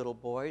two little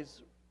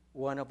boys.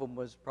 One of them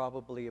was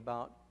probably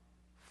about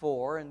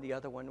 4, and the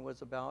other one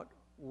was about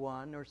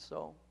 1 or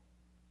so.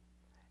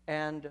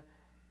 And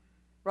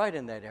right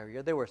in that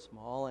area, they were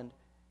small.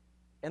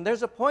 And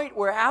there's a point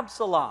where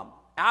Absalom,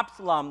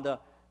 the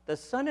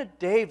son of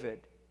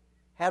David,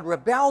 had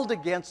rebelled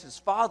against his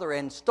father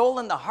and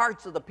stolen the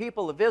hearts of the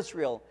people of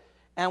Israel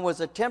and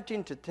was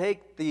attempting to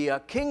take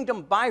the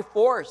kingdom by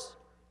force.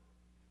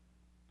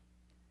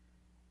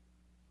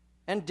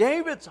 And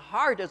David's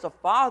heart as a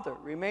father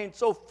remained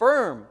so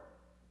firm,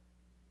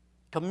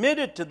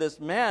 committed to this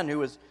man who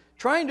was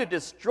trying to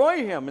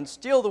destroy him and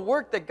steal the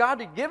work that God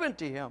had given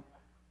to him.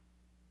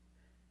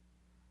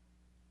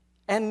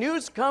 And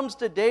news comes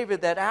to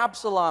David that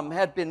Absalom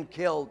had been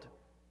killed.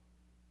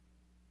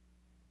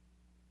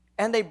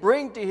 And they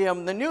bring to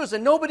him the news,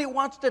 and nobody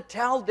wants to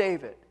tell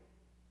David.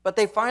 But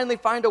they finally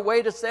find a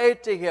way to say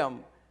it to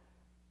him.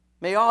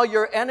 May all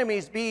your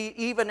enemies be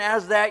even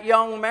as that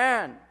young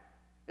man,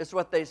 is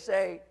what they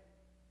say.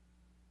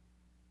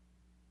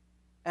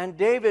 And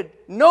David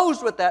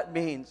knows what that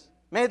means.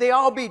 May they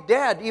all be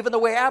dead, even the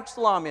way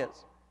Absalom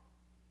is.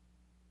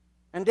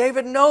 And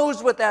David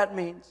knows what that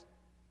means.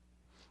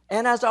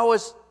 And as I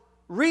was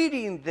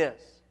reading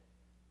this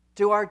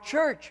to our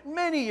church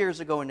many years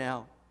ago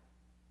now,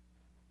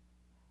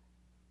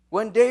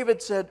 when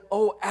David said,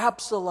 "Oh,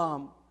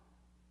 Absalom,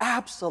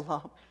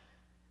 Absalom,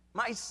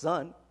 my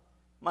son,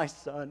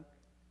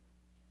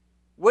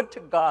 would to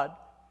God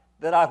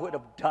that I would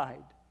have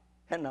died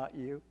and not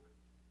you."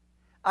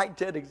 I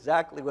did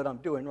exactly what I'm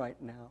doing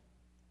right now.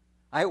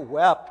 I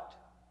wept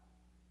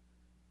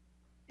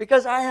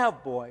because I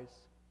have boys.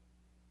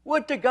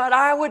 Would to God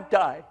I would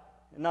die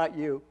and not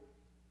you.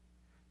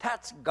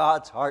 That's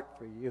God's heart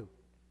for you.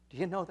 Do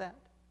you know that?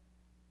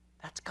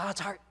 That's God's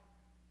heart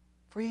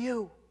for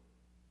you.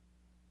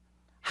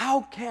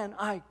 How can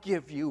I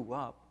give you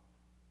up?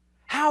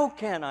 How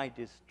can I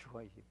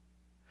destroy you?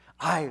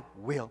 I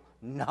will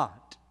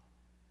not.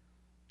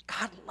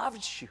 God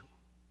loves you.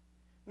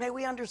 May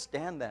we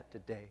understand that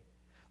today.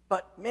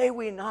 But may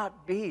we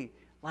not be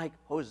like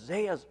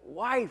Hosea's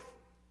wife,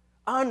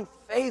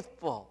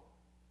 unfaithful,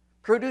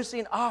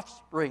 producing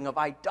offspring of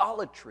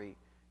idolatry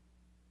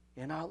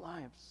in our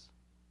lives.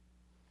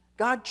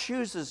 God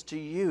chooses to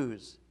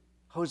use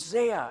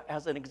Hosea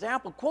as an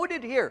example,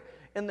 quoted here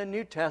in the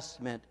New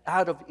Testament,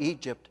 "Out of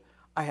Egypt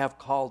I have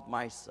called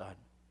my son."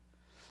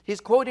 He's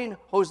quoting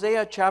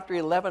Hosea chapter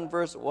 11,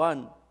 verse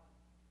 1.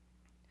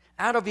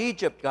 Out of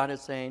Egypt, God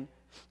is saying,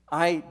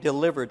 I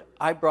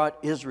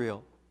brought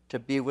Israel to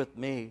be with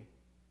me.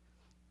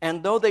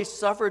 And though they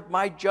suffered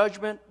my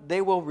judgment,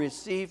 they will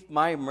receive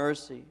my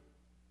mercy.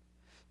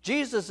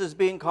 Jesus is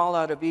being called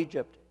out of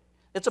Egypt.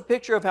 It's a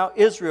picture of how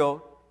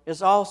Israel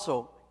is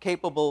also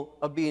capable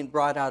of being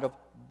brought out of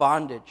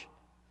bondage.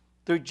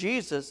 Through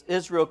Jesus,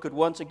 Israel could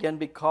once again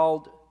be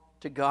called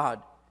to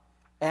God.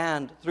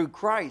 And through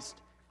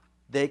Christ,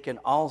 they can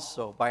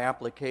also, by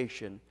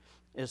application,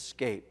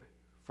 escape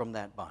from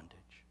that bondage.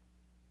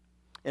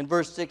 In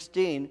verse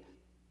 16,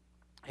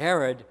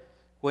 Herod,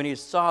 when he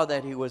saw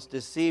that he was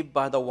deceived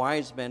by the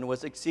wise men,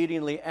 was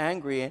exceedingly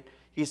angry, and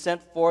he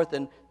sent forth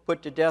and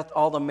put to death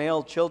all the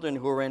male children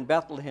who were in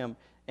Bethlehem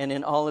and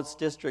in all its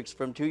districts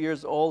from 2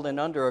 years old and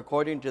under,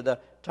 according to the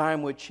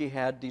time which he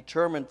had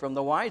determined from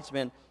the wise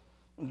men.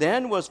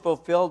 Then was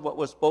fulfilled what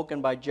was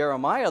spoken by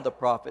Jeremiah the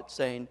prophet,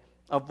 saying,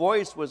 "A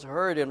voice was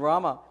heard in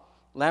Ramah,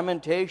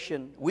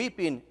 lamentation,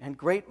 weeping, and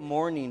great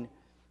mourning,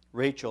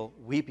 Rachel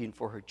weeping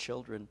for her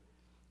children,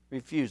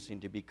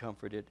 refusing to be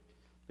comforted,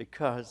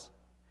 because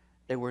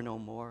they were no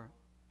more."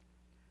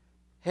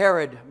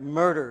 Herod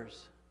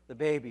murders the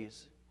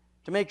babies.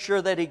 To make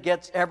sure that he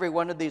gets every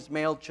one of these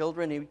male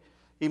children,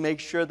 he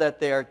makes sure that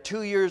they are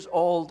 2 years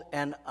old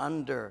and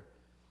under.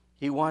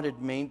 He wanted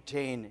to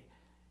maintain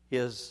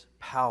his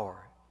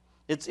power.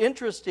 It's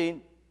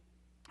interesting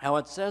how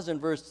it says in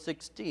verse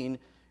 16,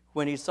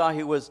 when he saw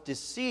he was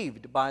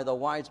deceived by the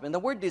wise men. The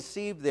word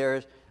deceived there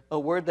is a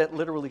word that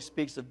literally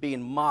speaks of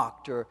being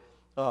mocked, or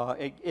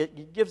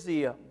it gives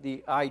the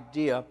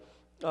idea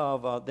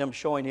of them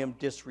showing him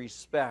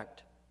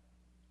disrespect.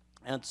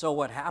 And so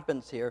what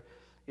happens here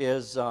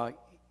is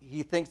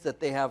he thinks that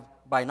they have,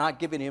 by not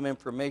giving him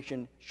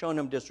information, shown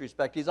him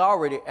disrespect. He's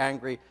already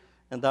angry,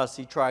 and thus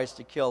he tries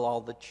to kill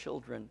all the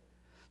children.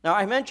 Now,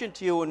 I mentioned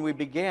to you when we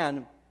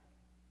began,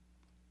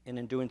 and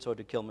in doing so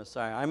to kill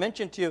Messiah, I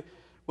mentioned to you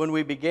when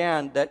we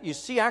began that you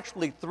see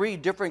actually 3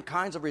 different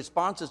kinds of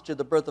responses to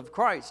the birth of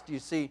Christ. You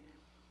see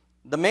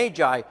the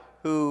Magi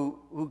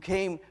who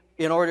came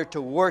in order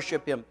to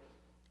worship him,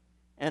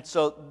 and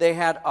so they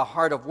had a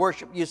heart of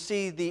worship. You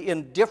see the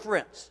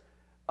indifference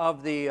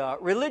of the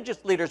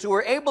religious leaders who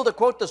were able to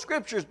quote the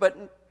scriptures but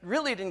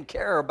really didn't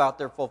care about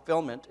their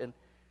fulfillment. And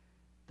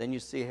then you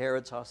see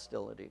Herod's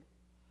hostility.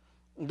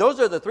 Those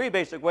are the 3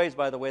 basic ways,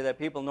 by the way, that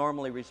people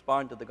normally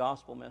respond to the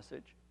gospel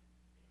message.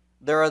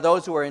 There are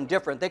those who are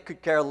indifferent. They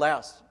could care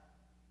less.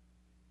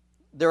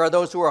 There are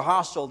those who are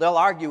hostile. They'll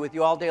argue with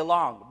you all day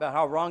long about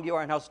how wrong you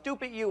are and how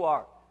stupid you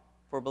are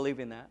for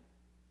believing that.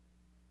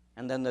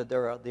 And then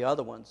there are the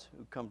other ones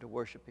who come to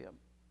worship him.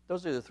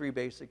 Those are the 3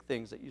 basic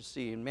things that you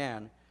see in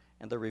man,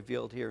 and they're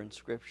revealed here in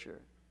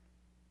Scripture.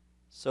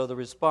 So the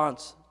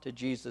response to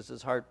Jesus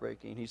is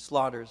heartbreaking. He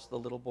slaughters the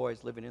little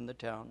boys living in the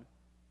town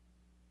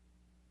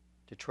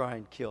to try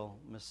and kill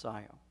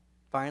Messiah.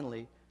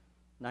 Finally,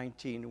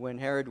 19, when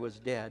Herod was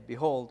dead,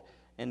 behold,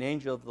 an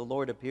angel of the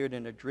Lord appeared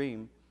in a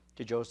dream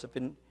to Joseph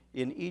in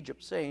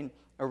Egypt, saying,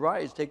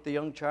 Arise, take the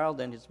young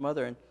child and his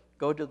mother, and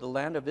go to the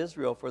land of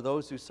Israel, for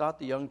those who sought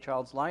the young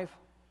child's life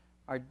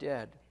are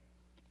dead.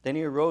 Then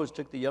he arose,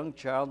 took the young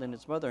child and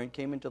his mother, and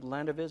came into the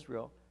land of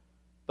Israel.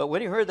 But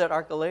when he heard that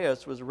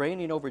Archelaus was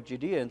reigning over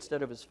Judea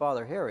instead of his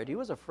father Herod, he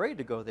was afraid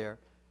to go there.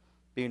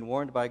 Being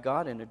warned by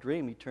God in a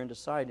dream, he turned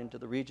aside into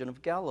the region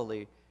of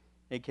Galilee.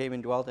 He came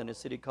and dwelt in a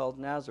city called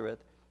Nazareth,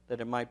 that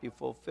it might be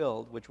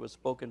fulfilled, which was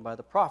spoken by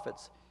the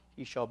prophets,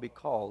 he shall be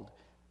called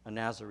a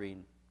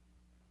Nazarene.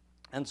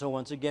 And so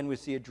once again we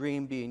see a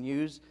dream being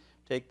used.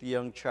 Take the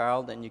young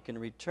child and you can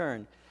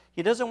return.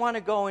 He doesn't want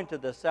to go into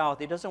the south.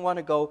 He doesn't want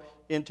to go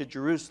into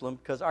Jerusalem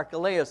because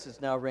Archelaus is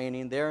now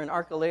reigning there. And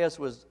Archelaus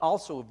was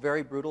also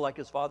very brutal like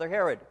his father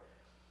Herod.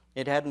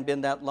 It hadn't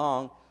been that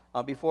long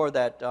before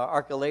that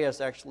Archelaus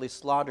actually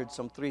slaughtered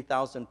some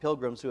 3,000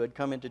 pilgrims who had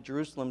come into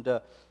Jerusalem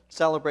to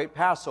celebrate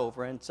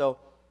Passover. And so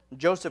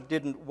Joseph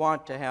didn't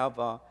want to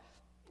have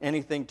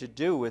anything to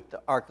do with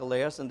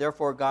Archelaus, and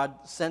therefore God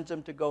sends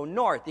him to go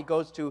north. He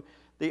goes to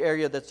the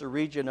area that's the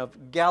region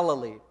of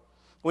Galilee.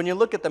 When you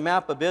look at the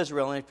map of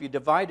Israel, and if you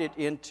divide it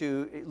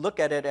into, look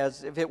at it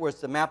as if it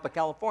was the map of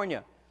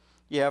California.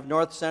 You have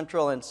north,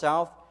 central, and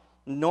south.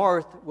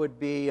 North would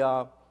be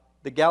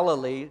the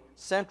Galilee,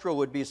 central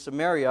would be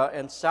Samaria,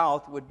 and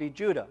south would be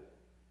Judah.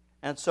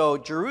 And so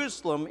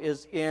Jerusalem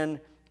is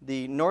in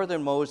the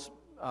northernmost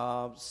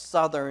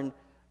southern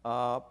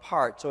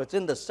part. So it's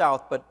in the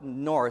south, but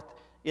north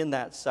in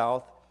that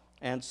south.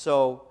 And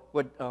so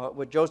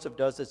what Joseph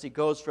does is he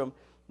goes from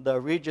the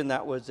region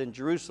that was in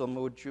Jerusalem,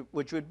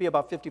 which would be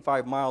about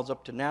 55 miles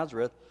up to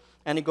Nazareth,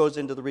 and he goes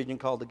into the region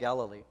called the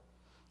Galilee.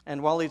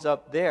 And while he's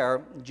up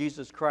there,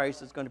 Jesus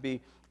Christ is going to be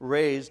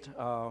raised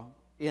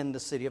in the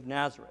city of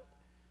Nazareth,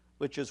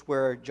 which is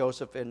where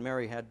Joseph and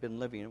Mary had been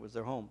living. It was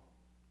their home.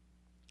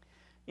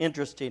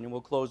 Interesting, and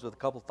we'll close with a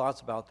couple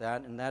thoughts about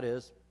that, and that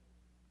is,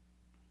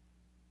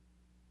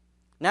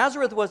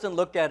 Nazareth wasn't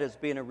looked at as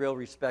being a real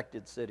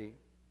respected city.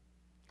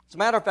 As a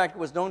matter of fact, it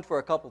was known for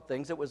a couple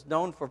things. It was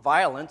known for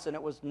violence, and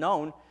it was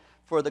known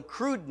for the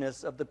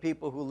crudeness of the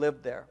people who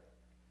lived there.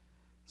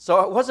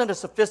 So it wasn't a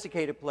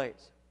sophisticated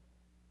place.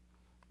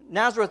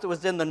 Nazareth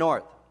was in the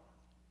north.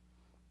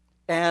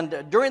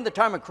 And during the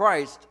time of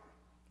Christ,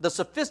 the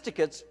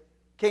sophisticates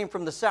came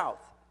from the south.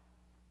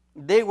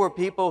 They were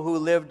people who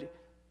lived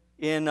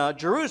in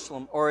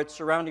Jerusalem or its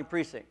surrounding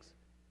precincts.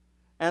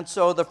 And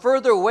so the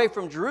further away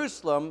from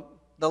Jerusalem,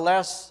 the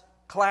less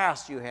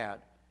class you had,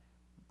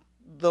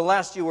 the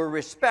less you were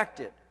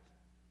respected.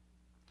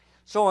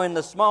 So in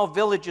the small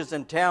villages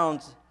and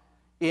towns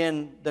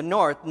in the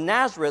north,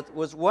 Nazareth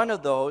was one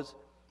of those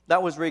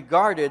that was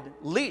regarded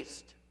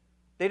least.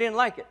 They didn't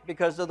like it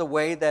because of the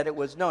way that it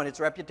was known. Its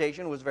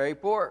reputation was very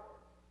poor.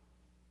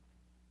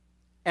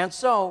 And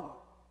so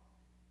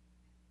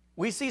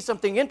we see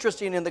something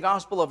interesting in the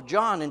Gospel of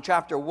John in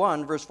chapter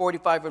 1, verse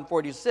 45 and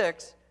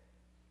 46,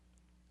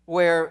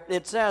 where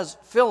it says,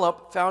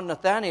 Philip found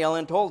Nathanael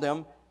and told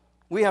him,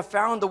 We have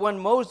found the one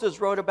Moses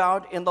wrote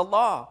about in the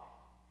law,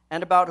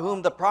 and about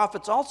whom the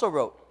prophets also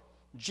wrote,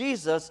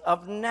 Jesus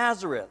of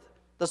Nazareth,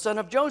 the son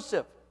of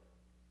Joseph.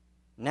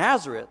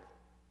 Nazareth?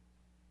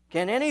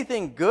 Can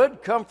anything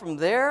good come from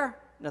there?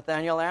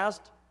 Nathanael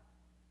asked.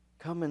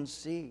 Come and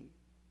see,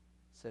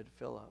 said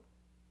Philip.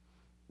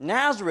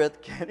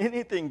 Nazareth, can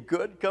anything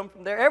good come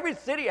from there? Every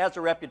city has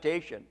a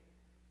reputation.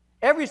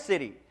 Every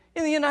city.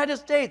 In the United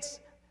States,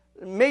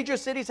 major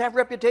cities have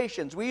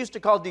reputations. We used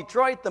to call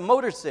Detroit the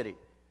Motor City,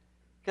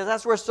 because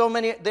that's where so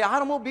many, the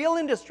automobile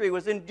industry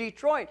was in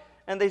Detroit,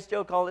 and they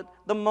still call it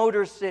the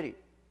Motor City.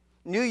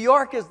 New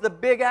York is the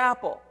Big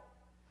Apple.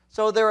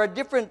 So there are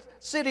different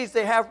cities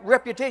that have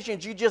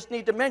reputations. You just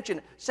need to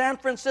mention San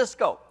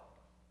Francisco.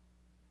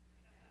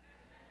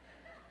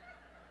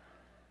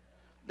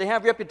 They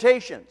have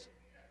reputations.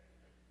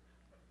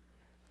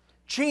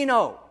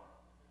 Chino.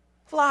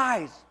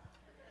 Flies.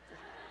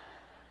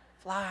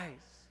 Flies.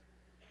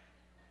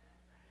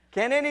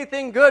 Can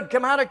anything good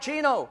come out of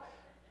Chino?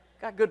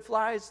 Got good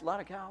flies, a lot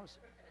of cows.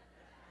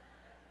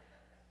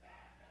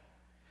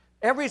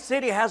 Every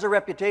city has a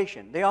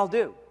reputation. They all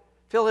do.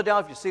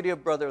 Philadelphia, city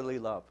of brotherly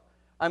love.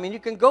 I mean, you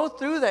can go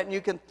through that and you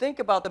can think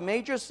about the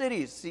major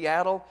cities.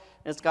 Seattle,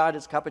 it's got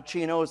its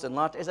cappuccinos and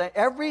lattes.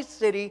 Every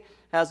city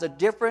has a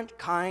different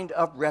kind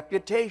of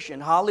reputation.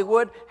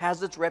 Hollywood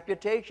has its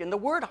reputation. The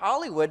word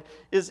Hollywood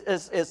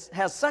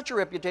has such a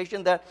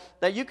reputation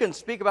that you can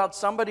speak about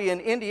somebody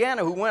in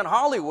Indiana who went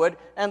Hollywood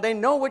and they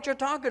know what you're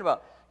talking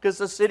about because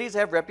the cities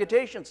have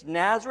reputations.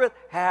 Nazareth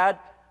had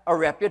a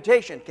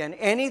reputation. Can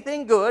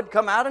anything good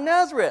come out of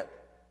Nazareth?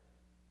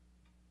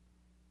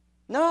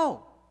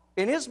 No.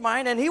 In his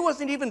mind, and he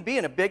wasn't even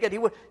being a bigot.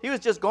 He was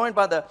just going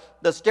by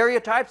the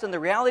stereotypes and the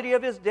reality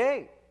of his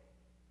day.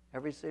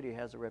 Every city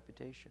has a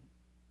reputation.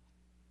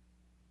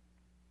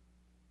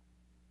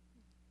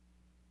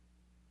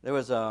 There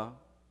was a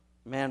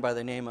a man by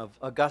the name of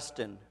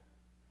Augustine,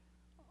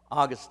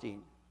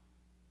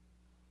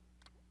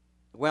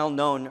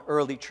 well-known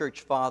early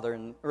church father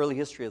in early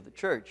history of the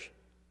church.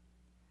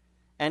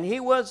 And he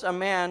was a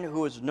man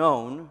who was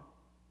known,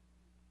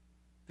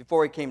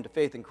 before he came to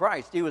faith in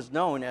Christ, he was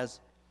known as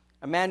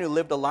a man who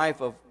lived a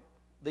life of,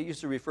 they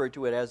used to refer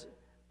to it as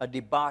a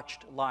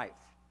debauched life.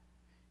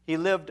 He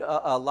lived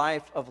a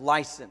life of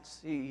license.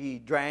 He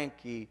drank,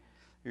 he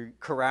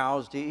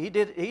caroused, he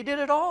did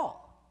it all.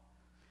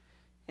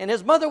 And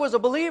his mother was a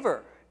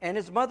believer, and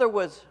his mother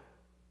was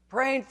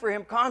praying for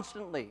him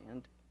constantly.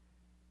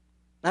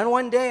 And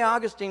one day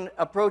Augustine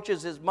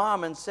approaches his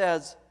mom and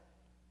says,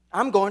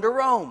 "I'm going to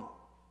Rome."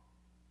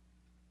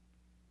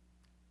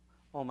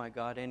 "Oh my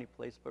God, any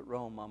place but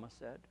Rome," Mama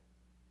said.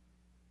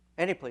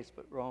 Any place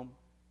but Rome.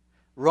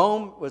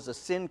 Rome was the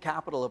sin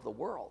capital of the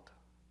world.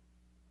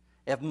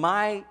 If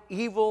my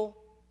evil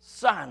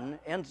son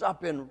ends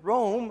up in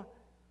Rome,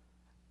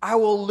 I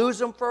will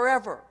lose him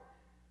forever.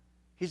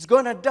 He's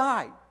going to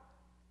die.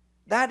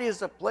 That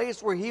is a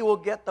place where he will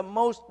get the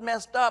most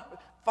messed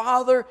up.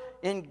 Father,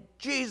 in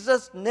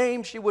Jesus'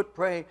 name, she would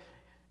pray,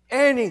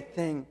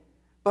 anything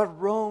but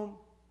Rome.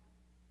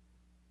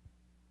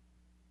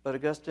 But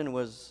Augustine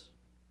was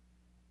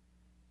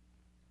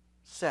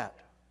set,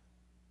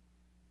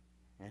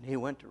 and he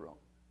went to Rome.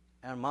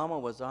 And Mama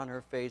was on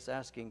her face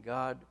asking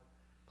God,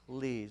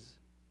 please,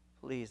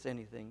 please,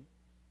 anything.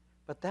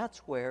 But that's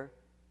where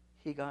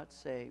he got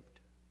saved.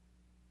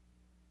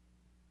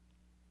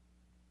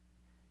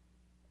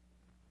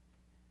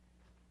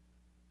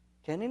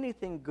 Can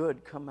anything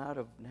good come out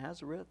of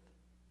Nazareth?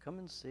 Come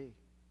and see.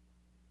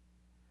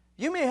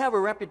 You may have a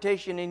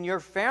reputation in your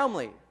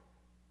family.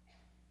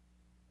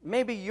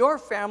 Maybe your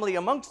family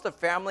amongst the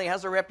family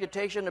has a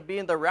reputation of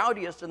being the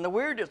rowdiest and the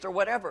weirdest or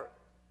whatever.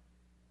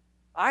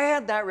 I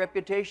had that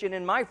reputation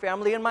in my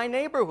family, in my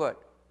neighborhood.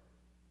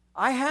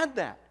 I had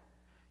that.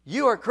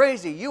 You are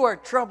crazy, you are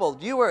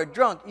troubled, you are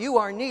drunk, you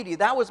are needy.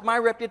 That was my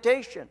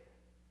reputation.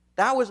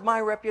 That was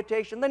my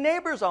reputation. The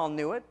neighbors all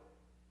knew it.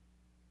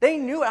 They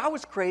knew I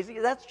was crazy.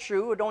 That's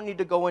true. I don't need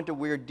to go into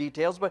weird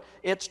details, but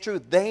it's true.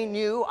 They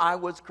knew I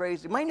was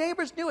crazy. My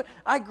neighbors knew it.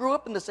 I grew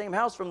up in the same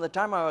house from the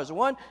time I was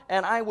 1,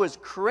 and I was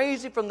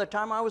crazy from the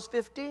time I was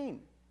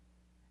 15.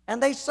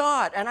 And they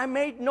saw it, and I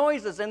made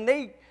noises, and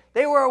they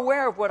were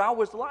aware of what I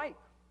was like.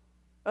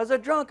 I was a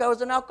drunk. I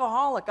was an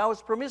alcoholic. I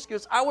was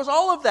promiscuous. I was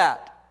all of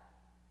that.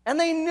 And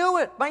they knew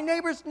it. My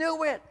neighbors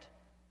knew it.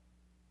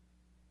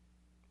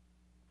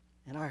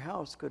 And our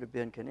house could have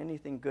been, can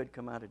anything good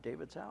come out of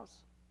David's house?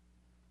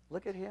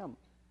 Look at him.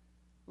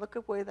 Look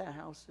at the way that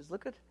house is.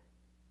 Look at.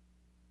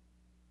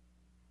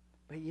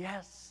 But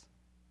yes,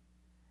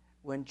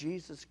 when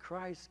Jesus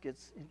Christ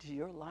gets into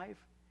your life,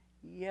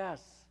 yes,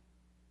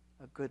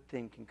 a good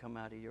thing can come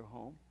out of your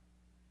home.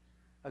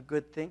 A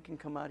good thing can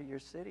come out of your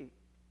city.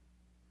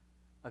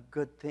 A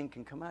good thing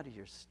can come out of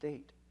your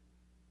state.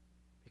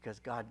 Because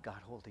God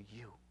got hold of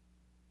you.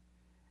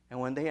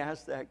 And when they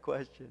ask that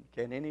question,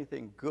 can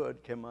anything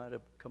good come out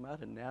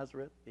of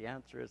Nazareth? The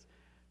answer is,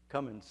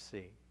 come and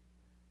see.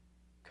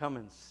 Come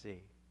and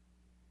see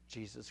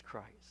Jesus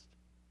Christ.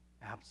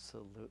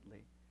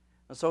 Absolutely.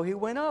 And so he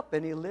went up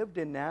and he lived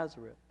in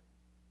Nazareth.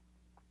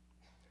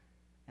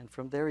 And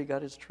from there he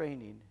got his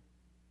training.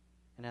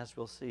 And as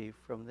we'll see,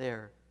 from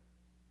there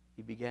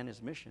he began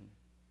his mission.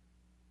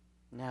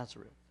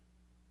 Nazareth.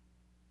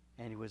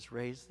 And he was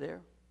raised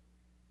there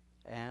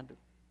and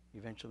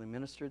eventually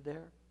ministered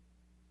there.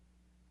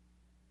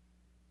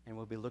 And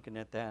we'll be looking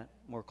at that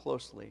more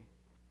closely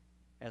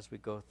as we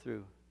go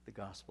through the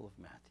Gospel of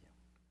Matthew.